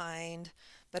shadow behind,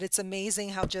 but it's amazing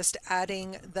how just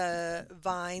adding the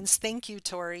vines, thank you,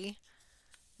 Tori.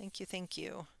 Thank you, thank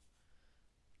you.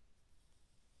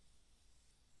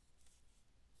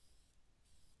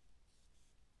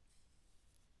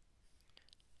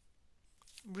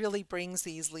 Really brings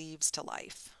these leaves to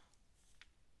life.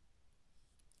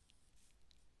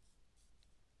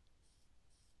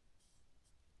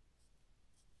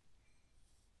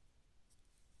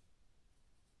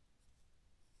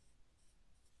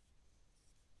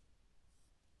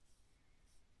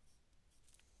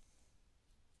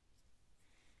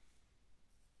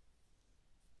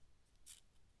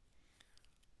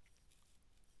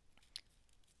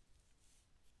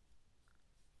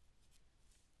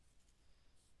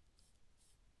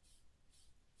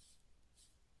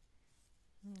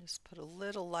 Just put a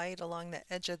little light along the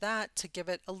edge of that to give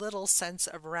it a little sense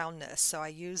of roundness. So I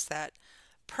use that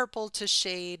purple to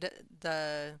shade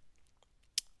the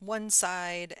one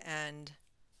side and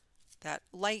that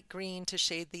light green to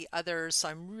shade the other. So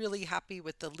I'm really happy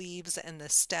with the leaves and the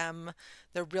stem.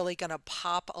 They're really going to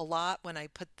pop a lot when I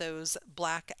put those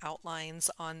black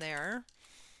outlines on there.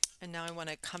 And now I want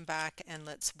to come back and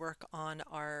let's work on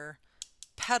our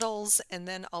petals, and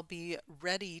then I'll be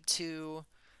ready to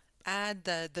add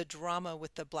the drama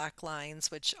with the black lines,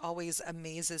 which always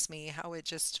amazes me how it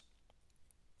just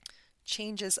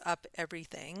changes up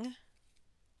everything.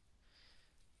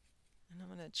 And I'm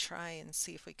going to try and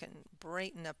see if we can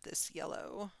brighten up this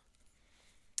yellow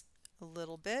a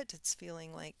little bit. It's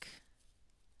feeling like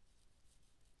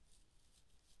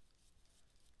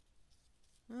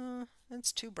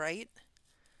it's too bright.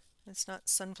 It's not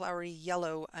sunflowery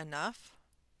yellow enough.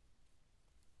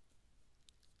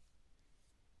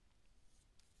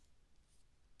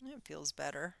 It feels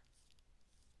better.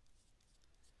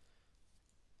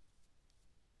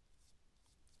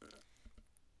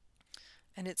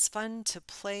 And it's fun to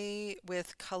play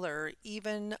with color,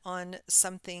 even on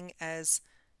something as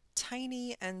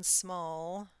tiny and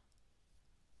small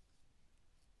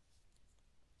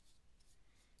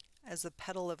as the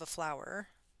petal of a flower.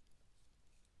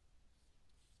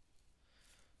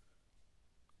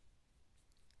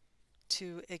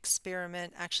 To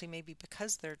experiment, actually maybe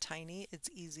because they're tiny, it's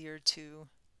easier to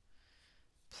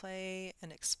play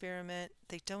and experiment.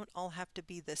 They don't all have to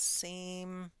be the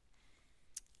same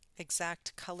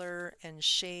exact color and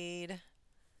shade.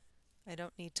 I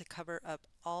don't need to cover up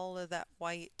all of that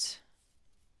white.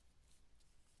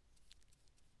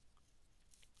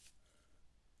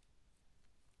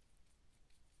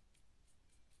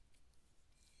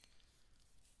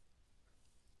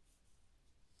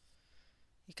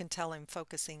 You can tell I'm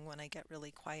focusing when I get really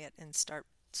quiet and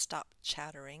stop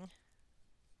chattering.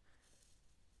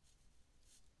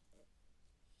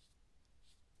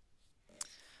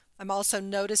 I'm also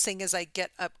noticing as I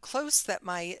get up close that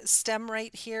my stem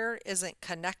right here isn't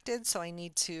connected, so I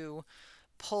need to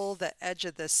pull the edge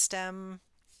of the stem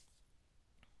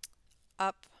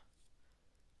up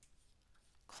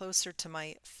closer to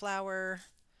my flower.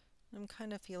 I'm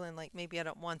kind of feeling like maybe I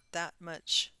don't want that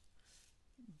much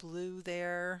blue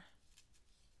there.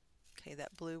 Okay,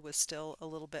 that blue was still a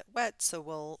little bit wet, so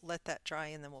we'll let that dry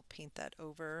and then we'll paint that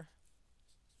over.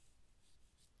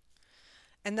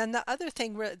 And then the other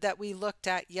thing that we looked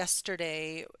at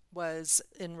yesterday was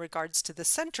in regards to the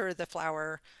center of the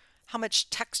flower, how much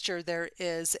texture there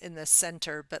is in the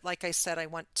center. But like I said, I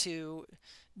want to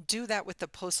do that with the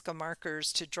posca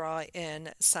markers to draw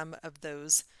in some of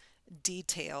those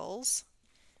details.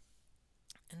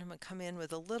 And I'm going to come in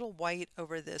with a little white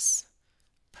over this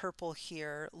purple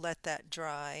here, let that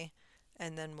dry,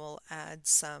 and then we'll add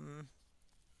some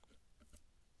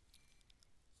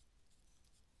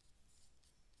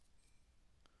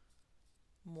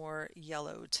more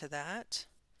yellow to that.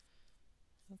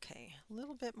 Okay, a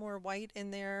little bit more white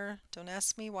in there. Don't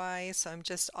ask me why. So I'm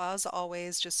just, as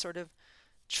always, just sort of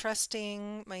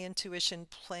trusting my intuition,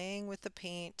 playing with the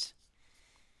paint.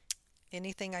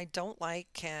 Anything I don't like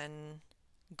can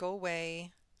go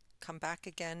away, come back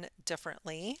again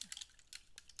differently.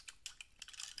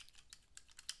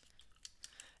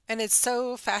 And it's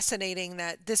so fascinating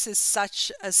that this is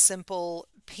such a simple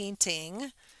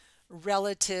painting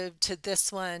relative to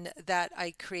this one that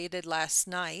I created last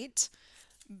night.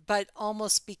 But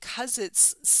almost because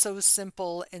it's so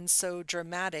simple and so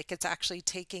dramatic, it's actually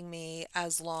taking me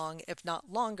as long, if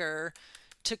not longer,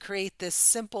 to create this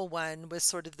simple one with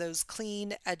sort of those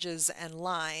clean edges and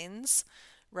lines,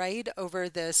 right, over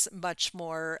this much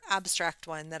more abstract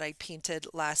one that I painted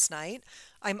last night.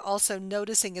 I'm also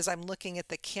noticing as I'm looking at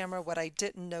the camera, what I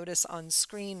didn't notice on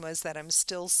screen was that I'm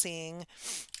still seeing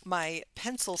my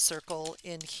pencil circle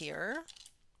in here.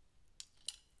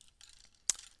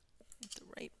 The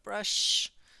right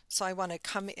brush. So I want to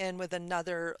come in with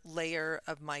another layer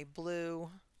of my blue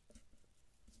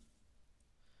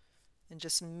and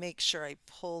just make sure I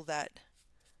pull that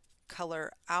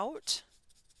color out.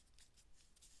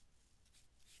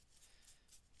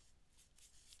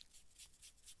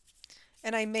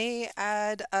 And I may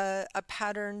add a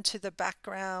pattern to the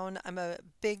background. I'm a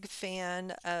big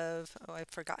fan of, oh, I've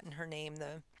forgotten her name,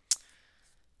 the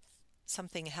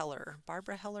something Heller,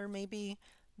 Barbara Heller maybe,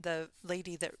 the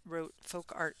lady that wrote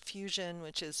Folk Art Fusion,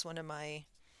 which is one of my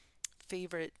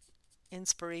favorite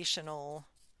inspirational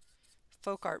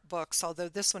folk art books, although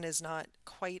this one is not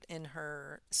quite in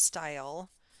her style,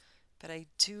 but I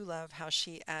do love how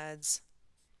she adds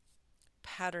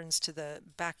patterns to the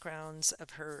backgrounds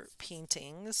of her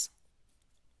paintings.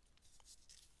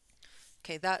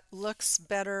 Okay, that looks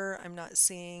better. I'm not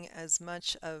seeing as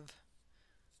much of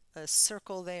a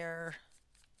circle there.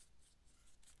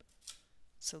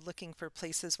 So looking for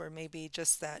places where maybe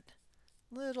just that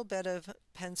little bit of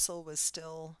pencil was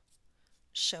still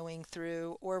showing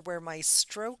through, or where my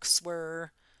strokes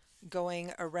were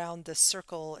going around the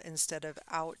circle instead of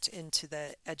out into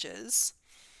the edges.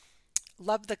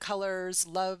 Love the colors,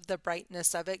 love the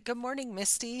brightness of it. Good morning,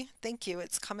 Misty. Thank you.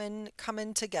 It's coming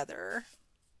together.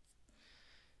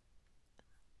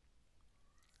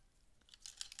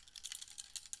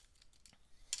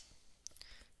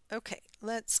 Okay,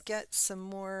 let's get some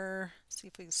more, see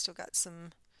if we've still got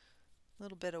some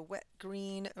little bit of wet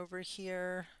green over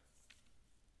here.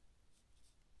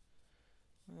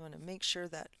 We want to make sure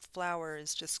that flower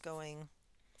is just going,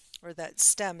 or that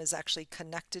stem is actually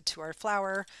connected to our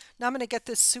flower. Now I'm going to get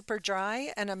this super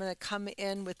dry and I'm going to come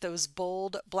in with those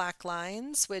bold black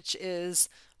lines, which is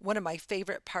one of my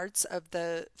favorite parts of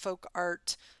the folk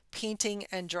art painting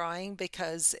and drawing,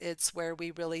 because it's where we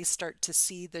really start to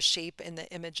see the shape in the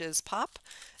images pop,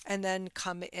 and then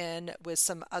come in with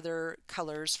some other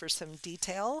colors for some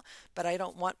detail. But I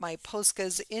don't want my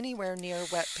poscas anywhere near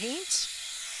wet paint.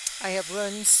 I have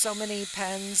ruined so many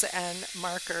pens and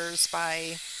markers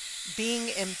by being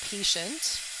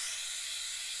impatient.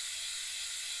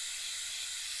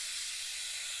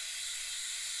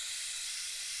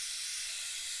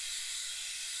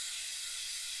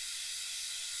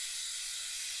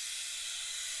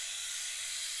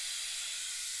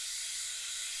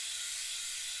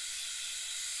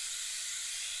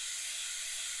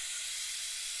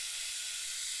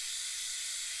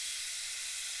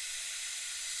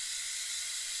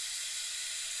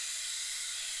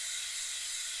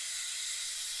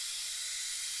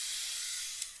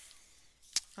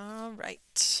 All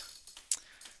right,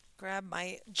 grab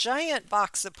my giant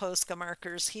box of Posca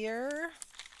markers here.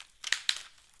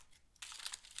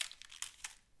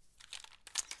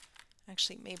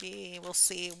 Actually, maybe we'll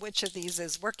see which of these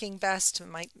is working best. I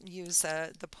might use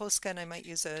the Posca, and I might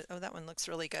use oh, that one looks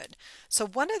really good. So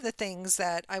one of the things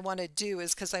that I want to do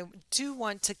is, because I do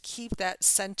want to keep that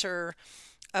center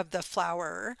of the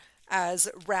flower as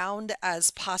round as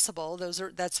possible.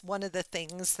 That's one of the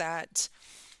things that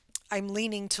I'm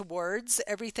leaning towards.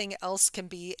 Everything else can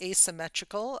be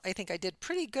asymmetrical. I think I did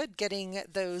pretty good getting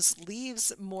those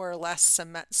leaves more or less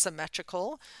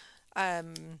symmetrical,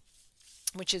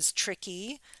 which is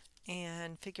tricky,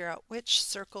 and figure out which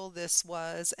circle this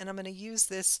was. And I'm going to use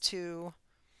this to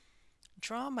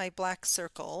draw my black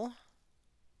circle.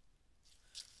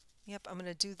 Yep, I'm going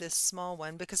to do this small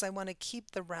one because I want to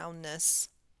keep the roundness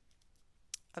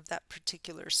of that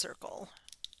particular circle.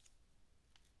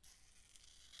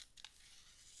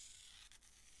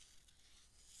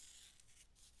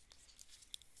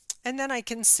 And then I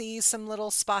can see some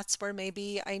little spots where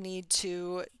maybe I need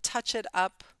to touch it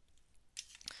up,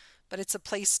 but it's a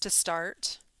place to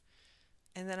start.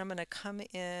 And then I'm going to come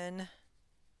in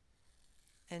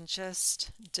and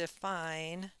just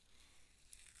define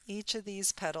each of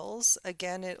these petals.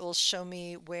 Again, it will show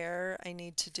me where I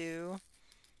need to do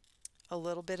a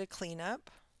little bit of cleanup,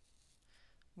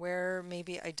 where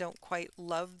maybe I don't quite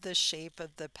love the shape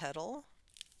of the petal.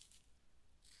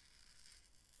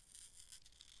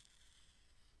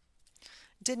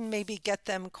 Didn't maybe get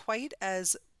them quite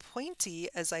as pointy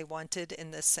as I wanted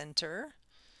in the center.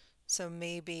 So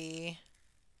maybe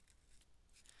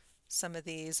some of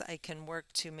these I can work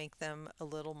to make them a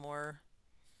little more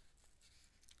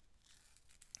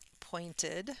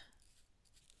pointed.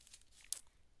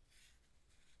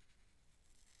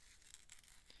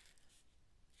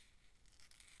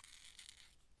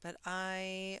 But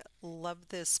I love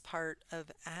this part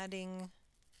of adding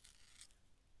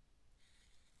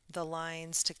the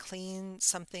lines to clean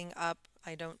something up.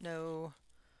 I don't know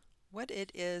what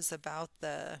it is about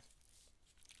the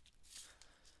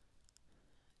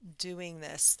doing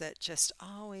this that just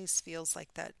always feels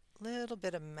like that little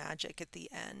bit of magic at the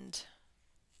end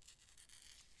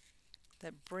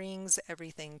that brings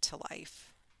everything to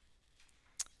life.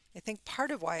 I think part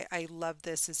of why I love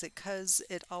this is because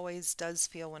it always does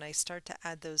feel, when I start to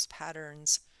add those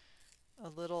patterns, a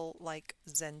little like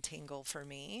zentangle for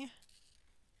me.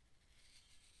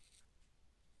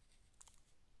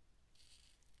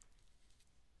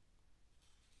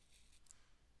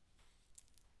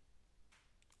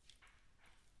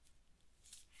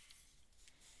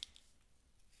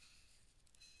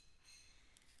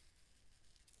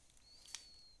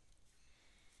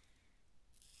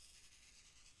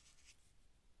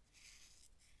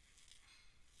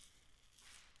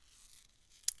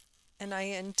 And I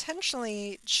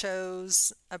intentionally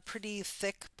chose a pretty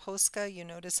thick posca. You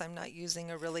notice I'm not using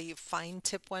a really fine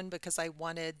tip one because I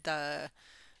wanted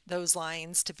those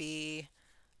lines to be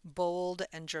bold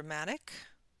and dramatic.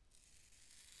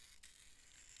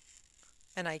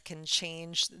 And I can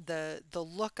change the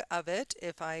look of it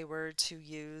if I were to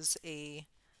use a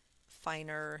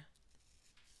finer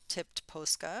tipped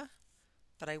posca,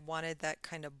 but I wanted that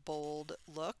kind of bold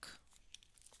look.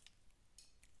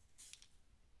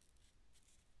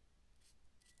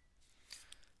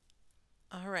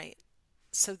 All right,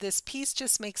 so this piece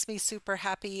just makes me super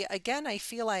happy. Again, I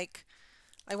feel like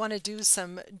I want to do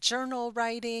some journal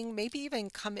writing, maybe even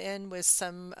come in with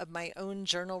some of my own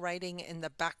journal writing in the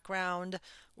background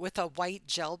with a white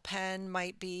gel pen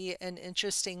might be an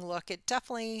interesting look. It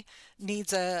definitely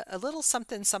needs a little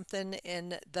something something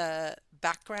in the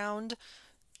background,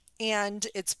 and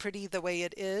it's pretty the way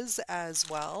it is as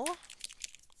well.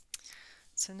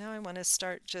 So now I want to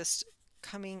start just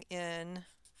coming in.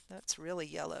 That's really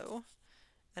yellow.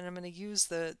 And I'm going to use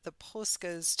the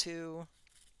poscas to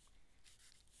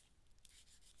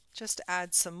just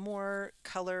add some more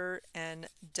color and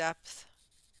depth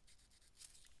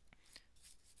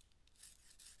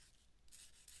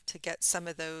to get some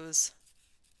of those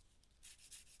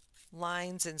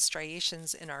lines and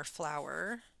striations in our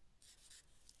flower.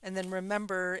 And then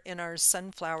remember in our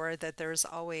sunflower that there's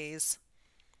always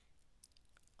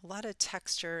a lot of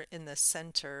texture in the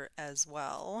center as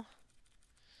well.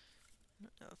 I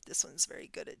don't know if this one's very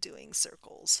good at doing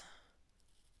circles.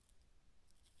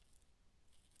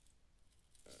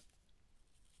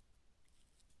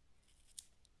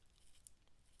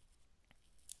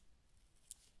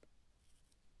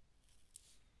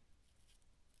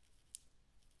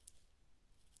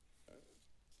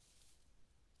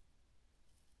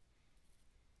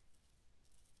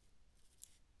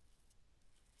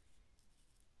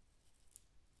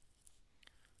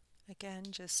 Again,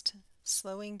 just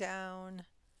slowing down,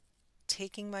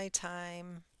 taking my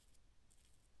time.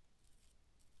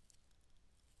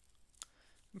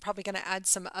 I'm probably going to add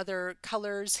some other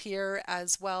colors here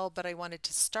as well, but I wanted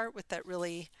to start with that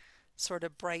really sort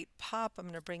of bright pop. I'm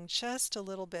going to bring just a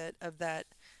little bit of that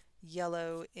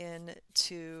yellow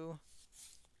into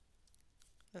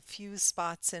a few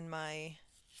spots in my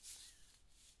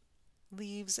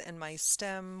leaves and my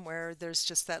stem where there's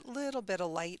just that little bit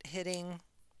of light hitting.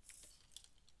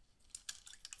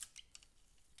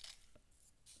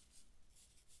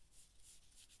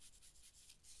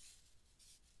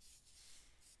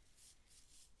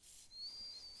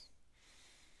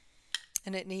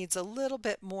 And it needs a little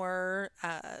bit more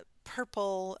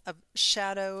purple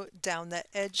shadow down the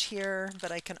edge here,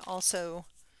 but I can also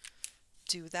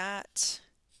do that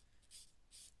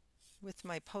with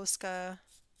my posca.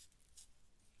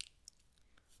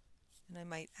 And I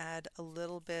might add a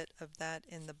little bit of that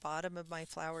in the bottom of my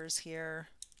flowers here,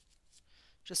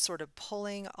 just sort of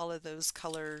pulling all of those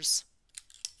colors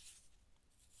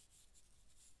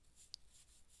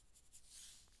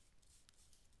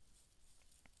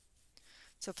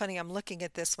So funny, I'm looking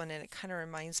at this one and it kind of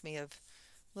reminds me of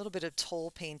a little bit of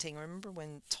toll painting. Remember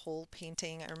when toll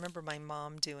painting? I remember my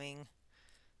mom doing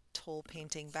toll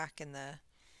painting back in the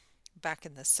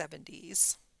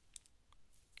 70s.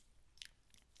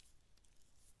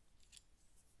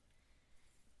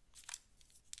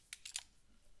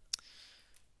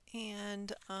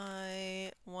 And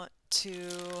I want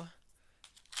to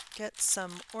get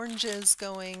some oranges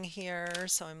going here,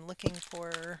 so I'm looking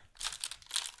for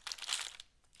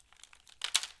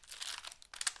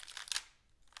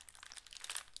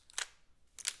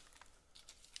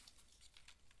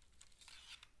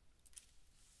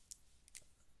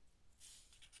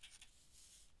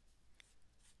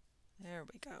there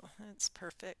we go. That's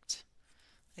perfect.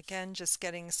 Again, just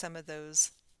getting some of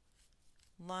those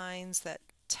lines, that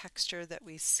texture that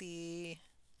we see.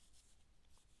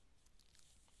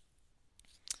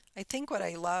 I think what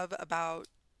I love about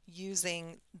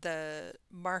using the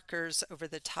markers over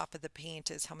the top of the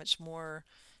paint is how much more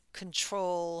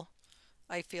control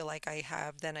I feel like I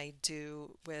have than I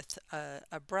do with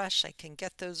a brush. I can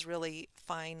get those really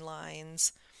fine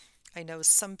lines. I know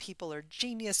some people are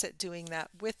genius at doing that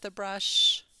with the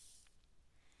brush.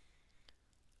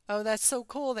 Oh, that's so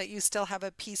cool that you still have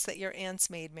a piece that your aunts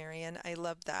made, Marion. I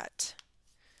love that.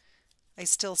 I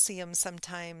still see them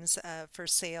sometimes for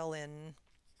sale in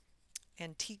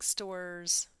antique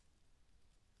stores.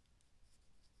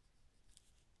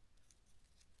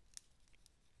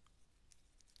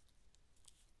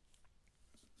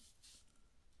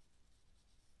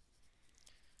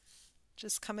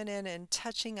 Just coming in and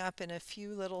touching up in a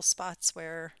few little spots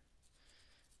where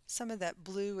some of that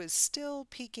blue is still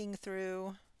peeking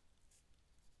through.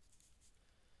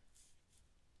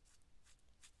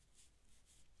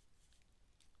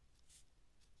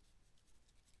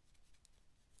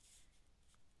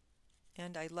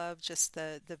 And I love just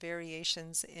the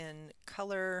variations in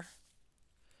color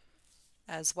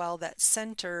as well. That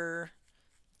center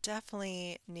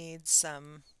definitely needs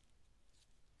some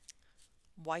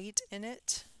white in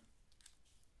it.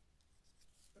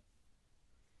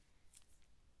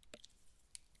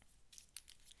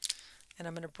 And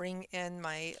I'm going to bring in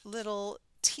my little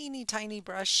teeny tiny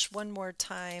brush one more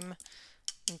time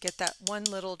and get that one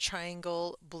little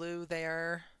triangle blue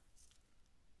there.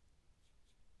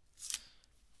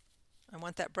 I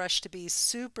want that brush to be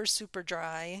super, super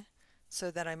dry so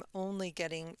that I'm only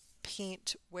getting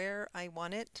paint where I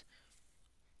want it.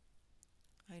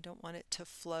 I don't want it to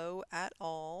flow at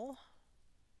all.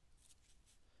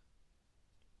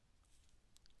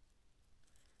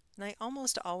 And I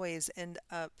almost always end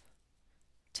up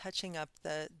touching up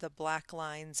the black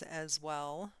lines as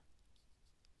well.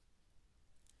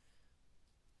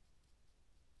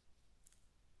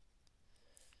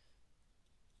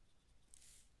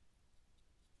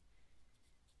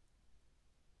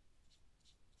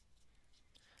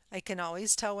 I can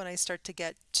always tell when I start to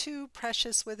get too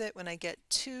precious with it, when I get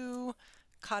too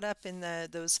caught up in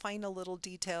those final little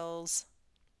details.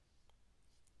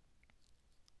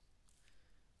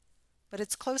 But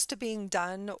it's close to being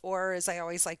done, or as I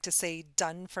always like to say,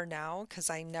 done for now, because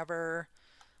I never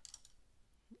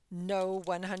know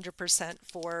 100%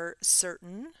 for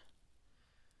certain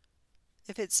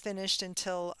if it's finished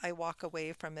until I walk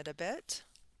away from it a bit.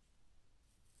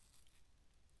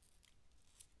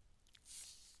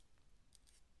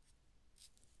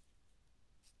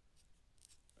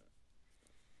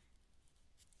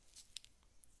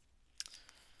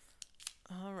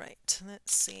 All right,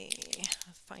 let's see.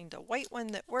 Find a white one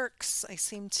that works. I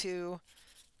seem to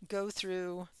go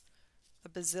through a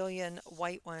bazillion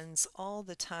white ones all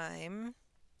the time.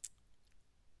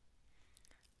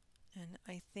 And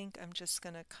I think I'm just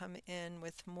going to come in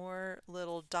with more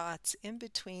little dots in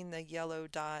between the yellow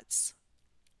dots.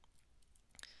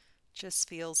 Just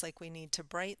feels like we need to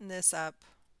brighten this up.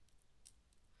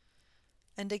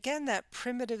 And again, that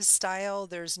primitive style,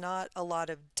 there's not a lot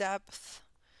of depth,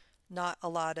 not a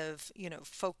lot of,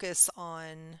 focus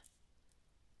on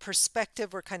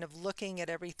perspective. We're kind of looking at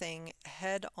everything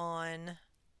head on.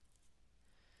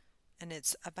 And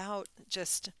it's about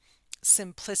just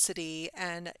simplicity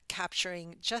and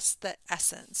capturing just the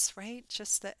essence, right?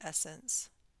 Just the essence.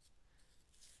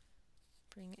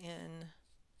 Bring in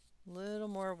a little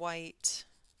more white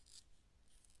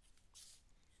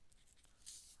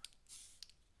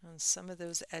on some of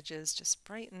those edges. Just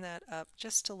brighten that up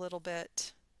just a little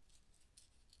bit.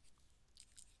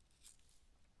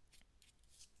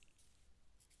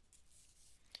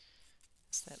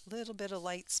 Just that little bit of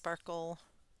light sparkle.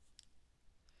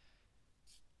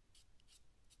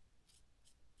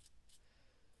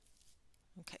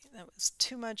 Okay, that was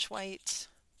too much white.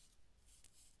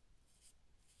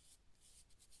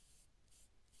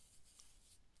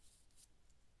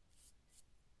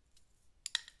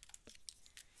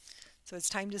 So it's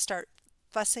time to start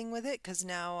fussing with it because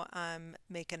now I'm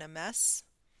making a mess.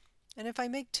 And if I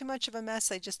make too much of a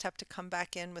mess, I just have to come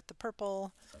back in with the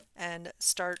purple and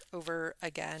start over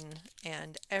again.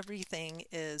 And everything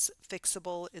is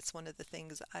fixable. It's one of the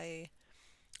things I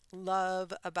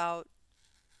love about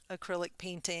acrylic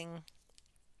painting.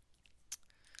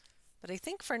 But I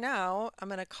think for now, I'm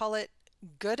going to call it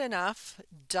good enough,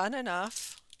 done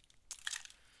enough.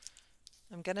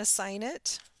 I'm going to sign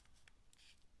it.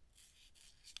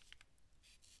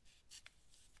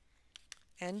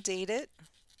 And date it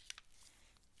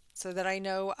so that I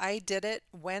know I did it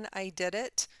when I did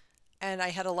it, and I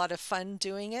had a lot of fun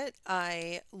doing it.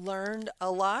 I learned a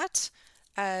lot.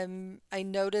 I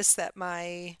noticed that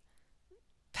my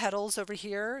petals over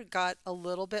here got a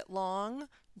little bit long.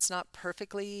 It's not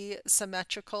perfectly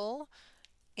symmetrical.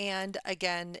 And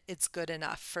again, it's good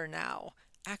enough for now.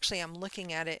 Actually, I'm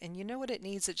looking at it, and you know what it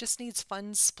needs? It just needs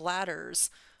fun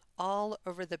splatters all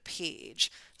over the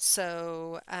page.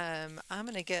 So I'm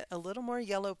going to get a little more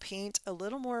yellow paint, a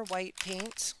little more white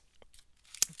paint,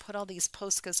 put all these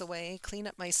poscas away, clean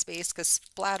up my space because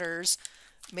splatters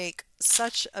make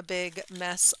such a big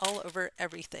mess all over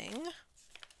everything.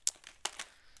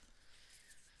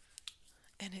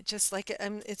 And it just like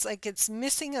it's like it's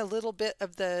missing a little bit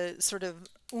of the sort of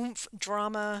oomph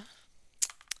drama.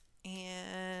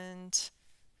 And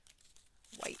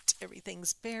white,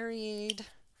 everything's buried.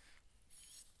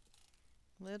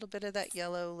 A little bit of that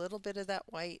yellow, a little bit of that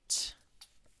white.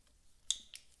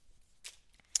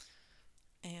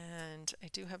 And I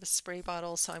do have a spray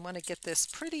bottle, so I want to get this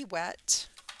pretty wet.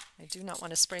 I do not want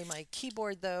to spray my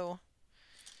keyboard though.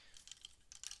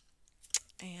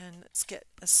 And let's get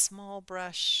a small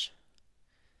brush.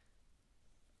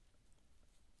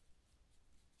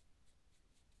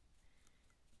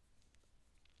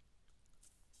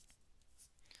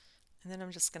 And then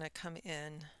I'm just going to come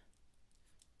in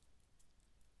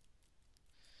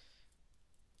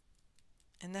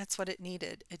and that's what it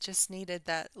needed. It just needed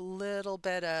that little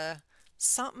bit of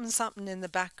something in the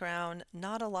background,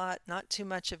 not a lot, not too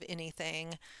much of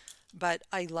anything, but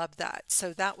I love that.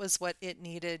 So that was what it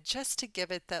needed, just to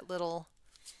give it that little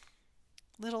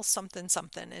something.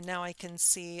 And now I can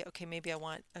see, okay, maybe I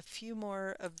want a few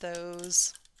more of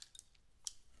those.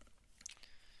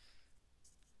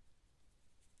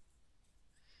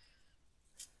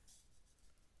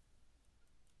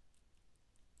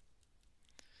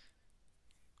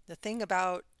 The thing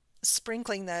about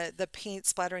sprinkling the paint,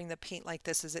 splattering the paint like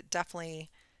this is it definitely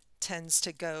tends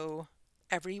to go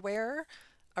everywhere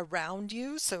around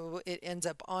you, so it ends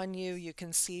up on you. You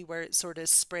can see where it sort of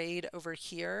sprayed over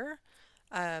here.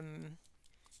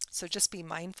 So just be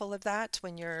mindful of that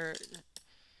when you're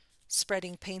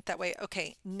spreading paint that way.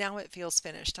 Okay, now it feels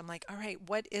finished. I'm like, all right,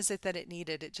 what is it that it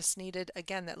needed? It just needed,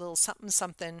 again, that little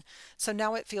something. So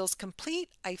now it feels complete.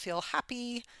 I feel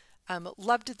happy.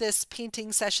 Loved this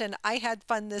painting session. I had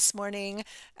fun this morning,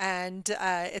 and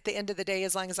at the end of the day,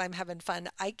 as long as I'm having fun,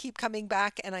 I keep coming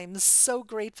back, and I'm so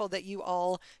grateful that you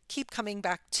all keep coming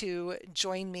back to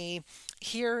join me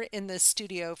here in the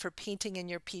studio for Painting in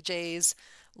Your PJs,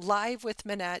 live with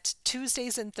Minette,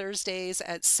 Tuesdays and Thursdays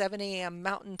at 7 a.m.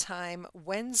 Mountain Time,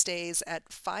 Wednesdays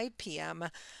at 5 p.m.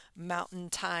 Mountain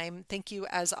Time. Thank you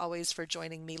as always for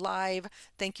joining me live.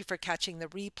 Thank you for catching the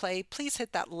replay. Please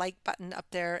hit that like button up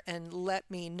there and let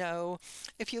me know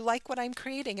if you like what I'm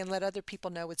creating, and let other people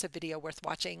know it's a video worth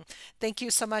watching. Thank you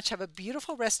so much. Have a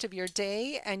beautiful rest of your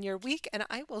day and your week, and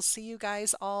I will see you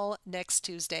guys all next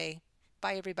Tuesday.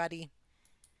 Bye, everybody.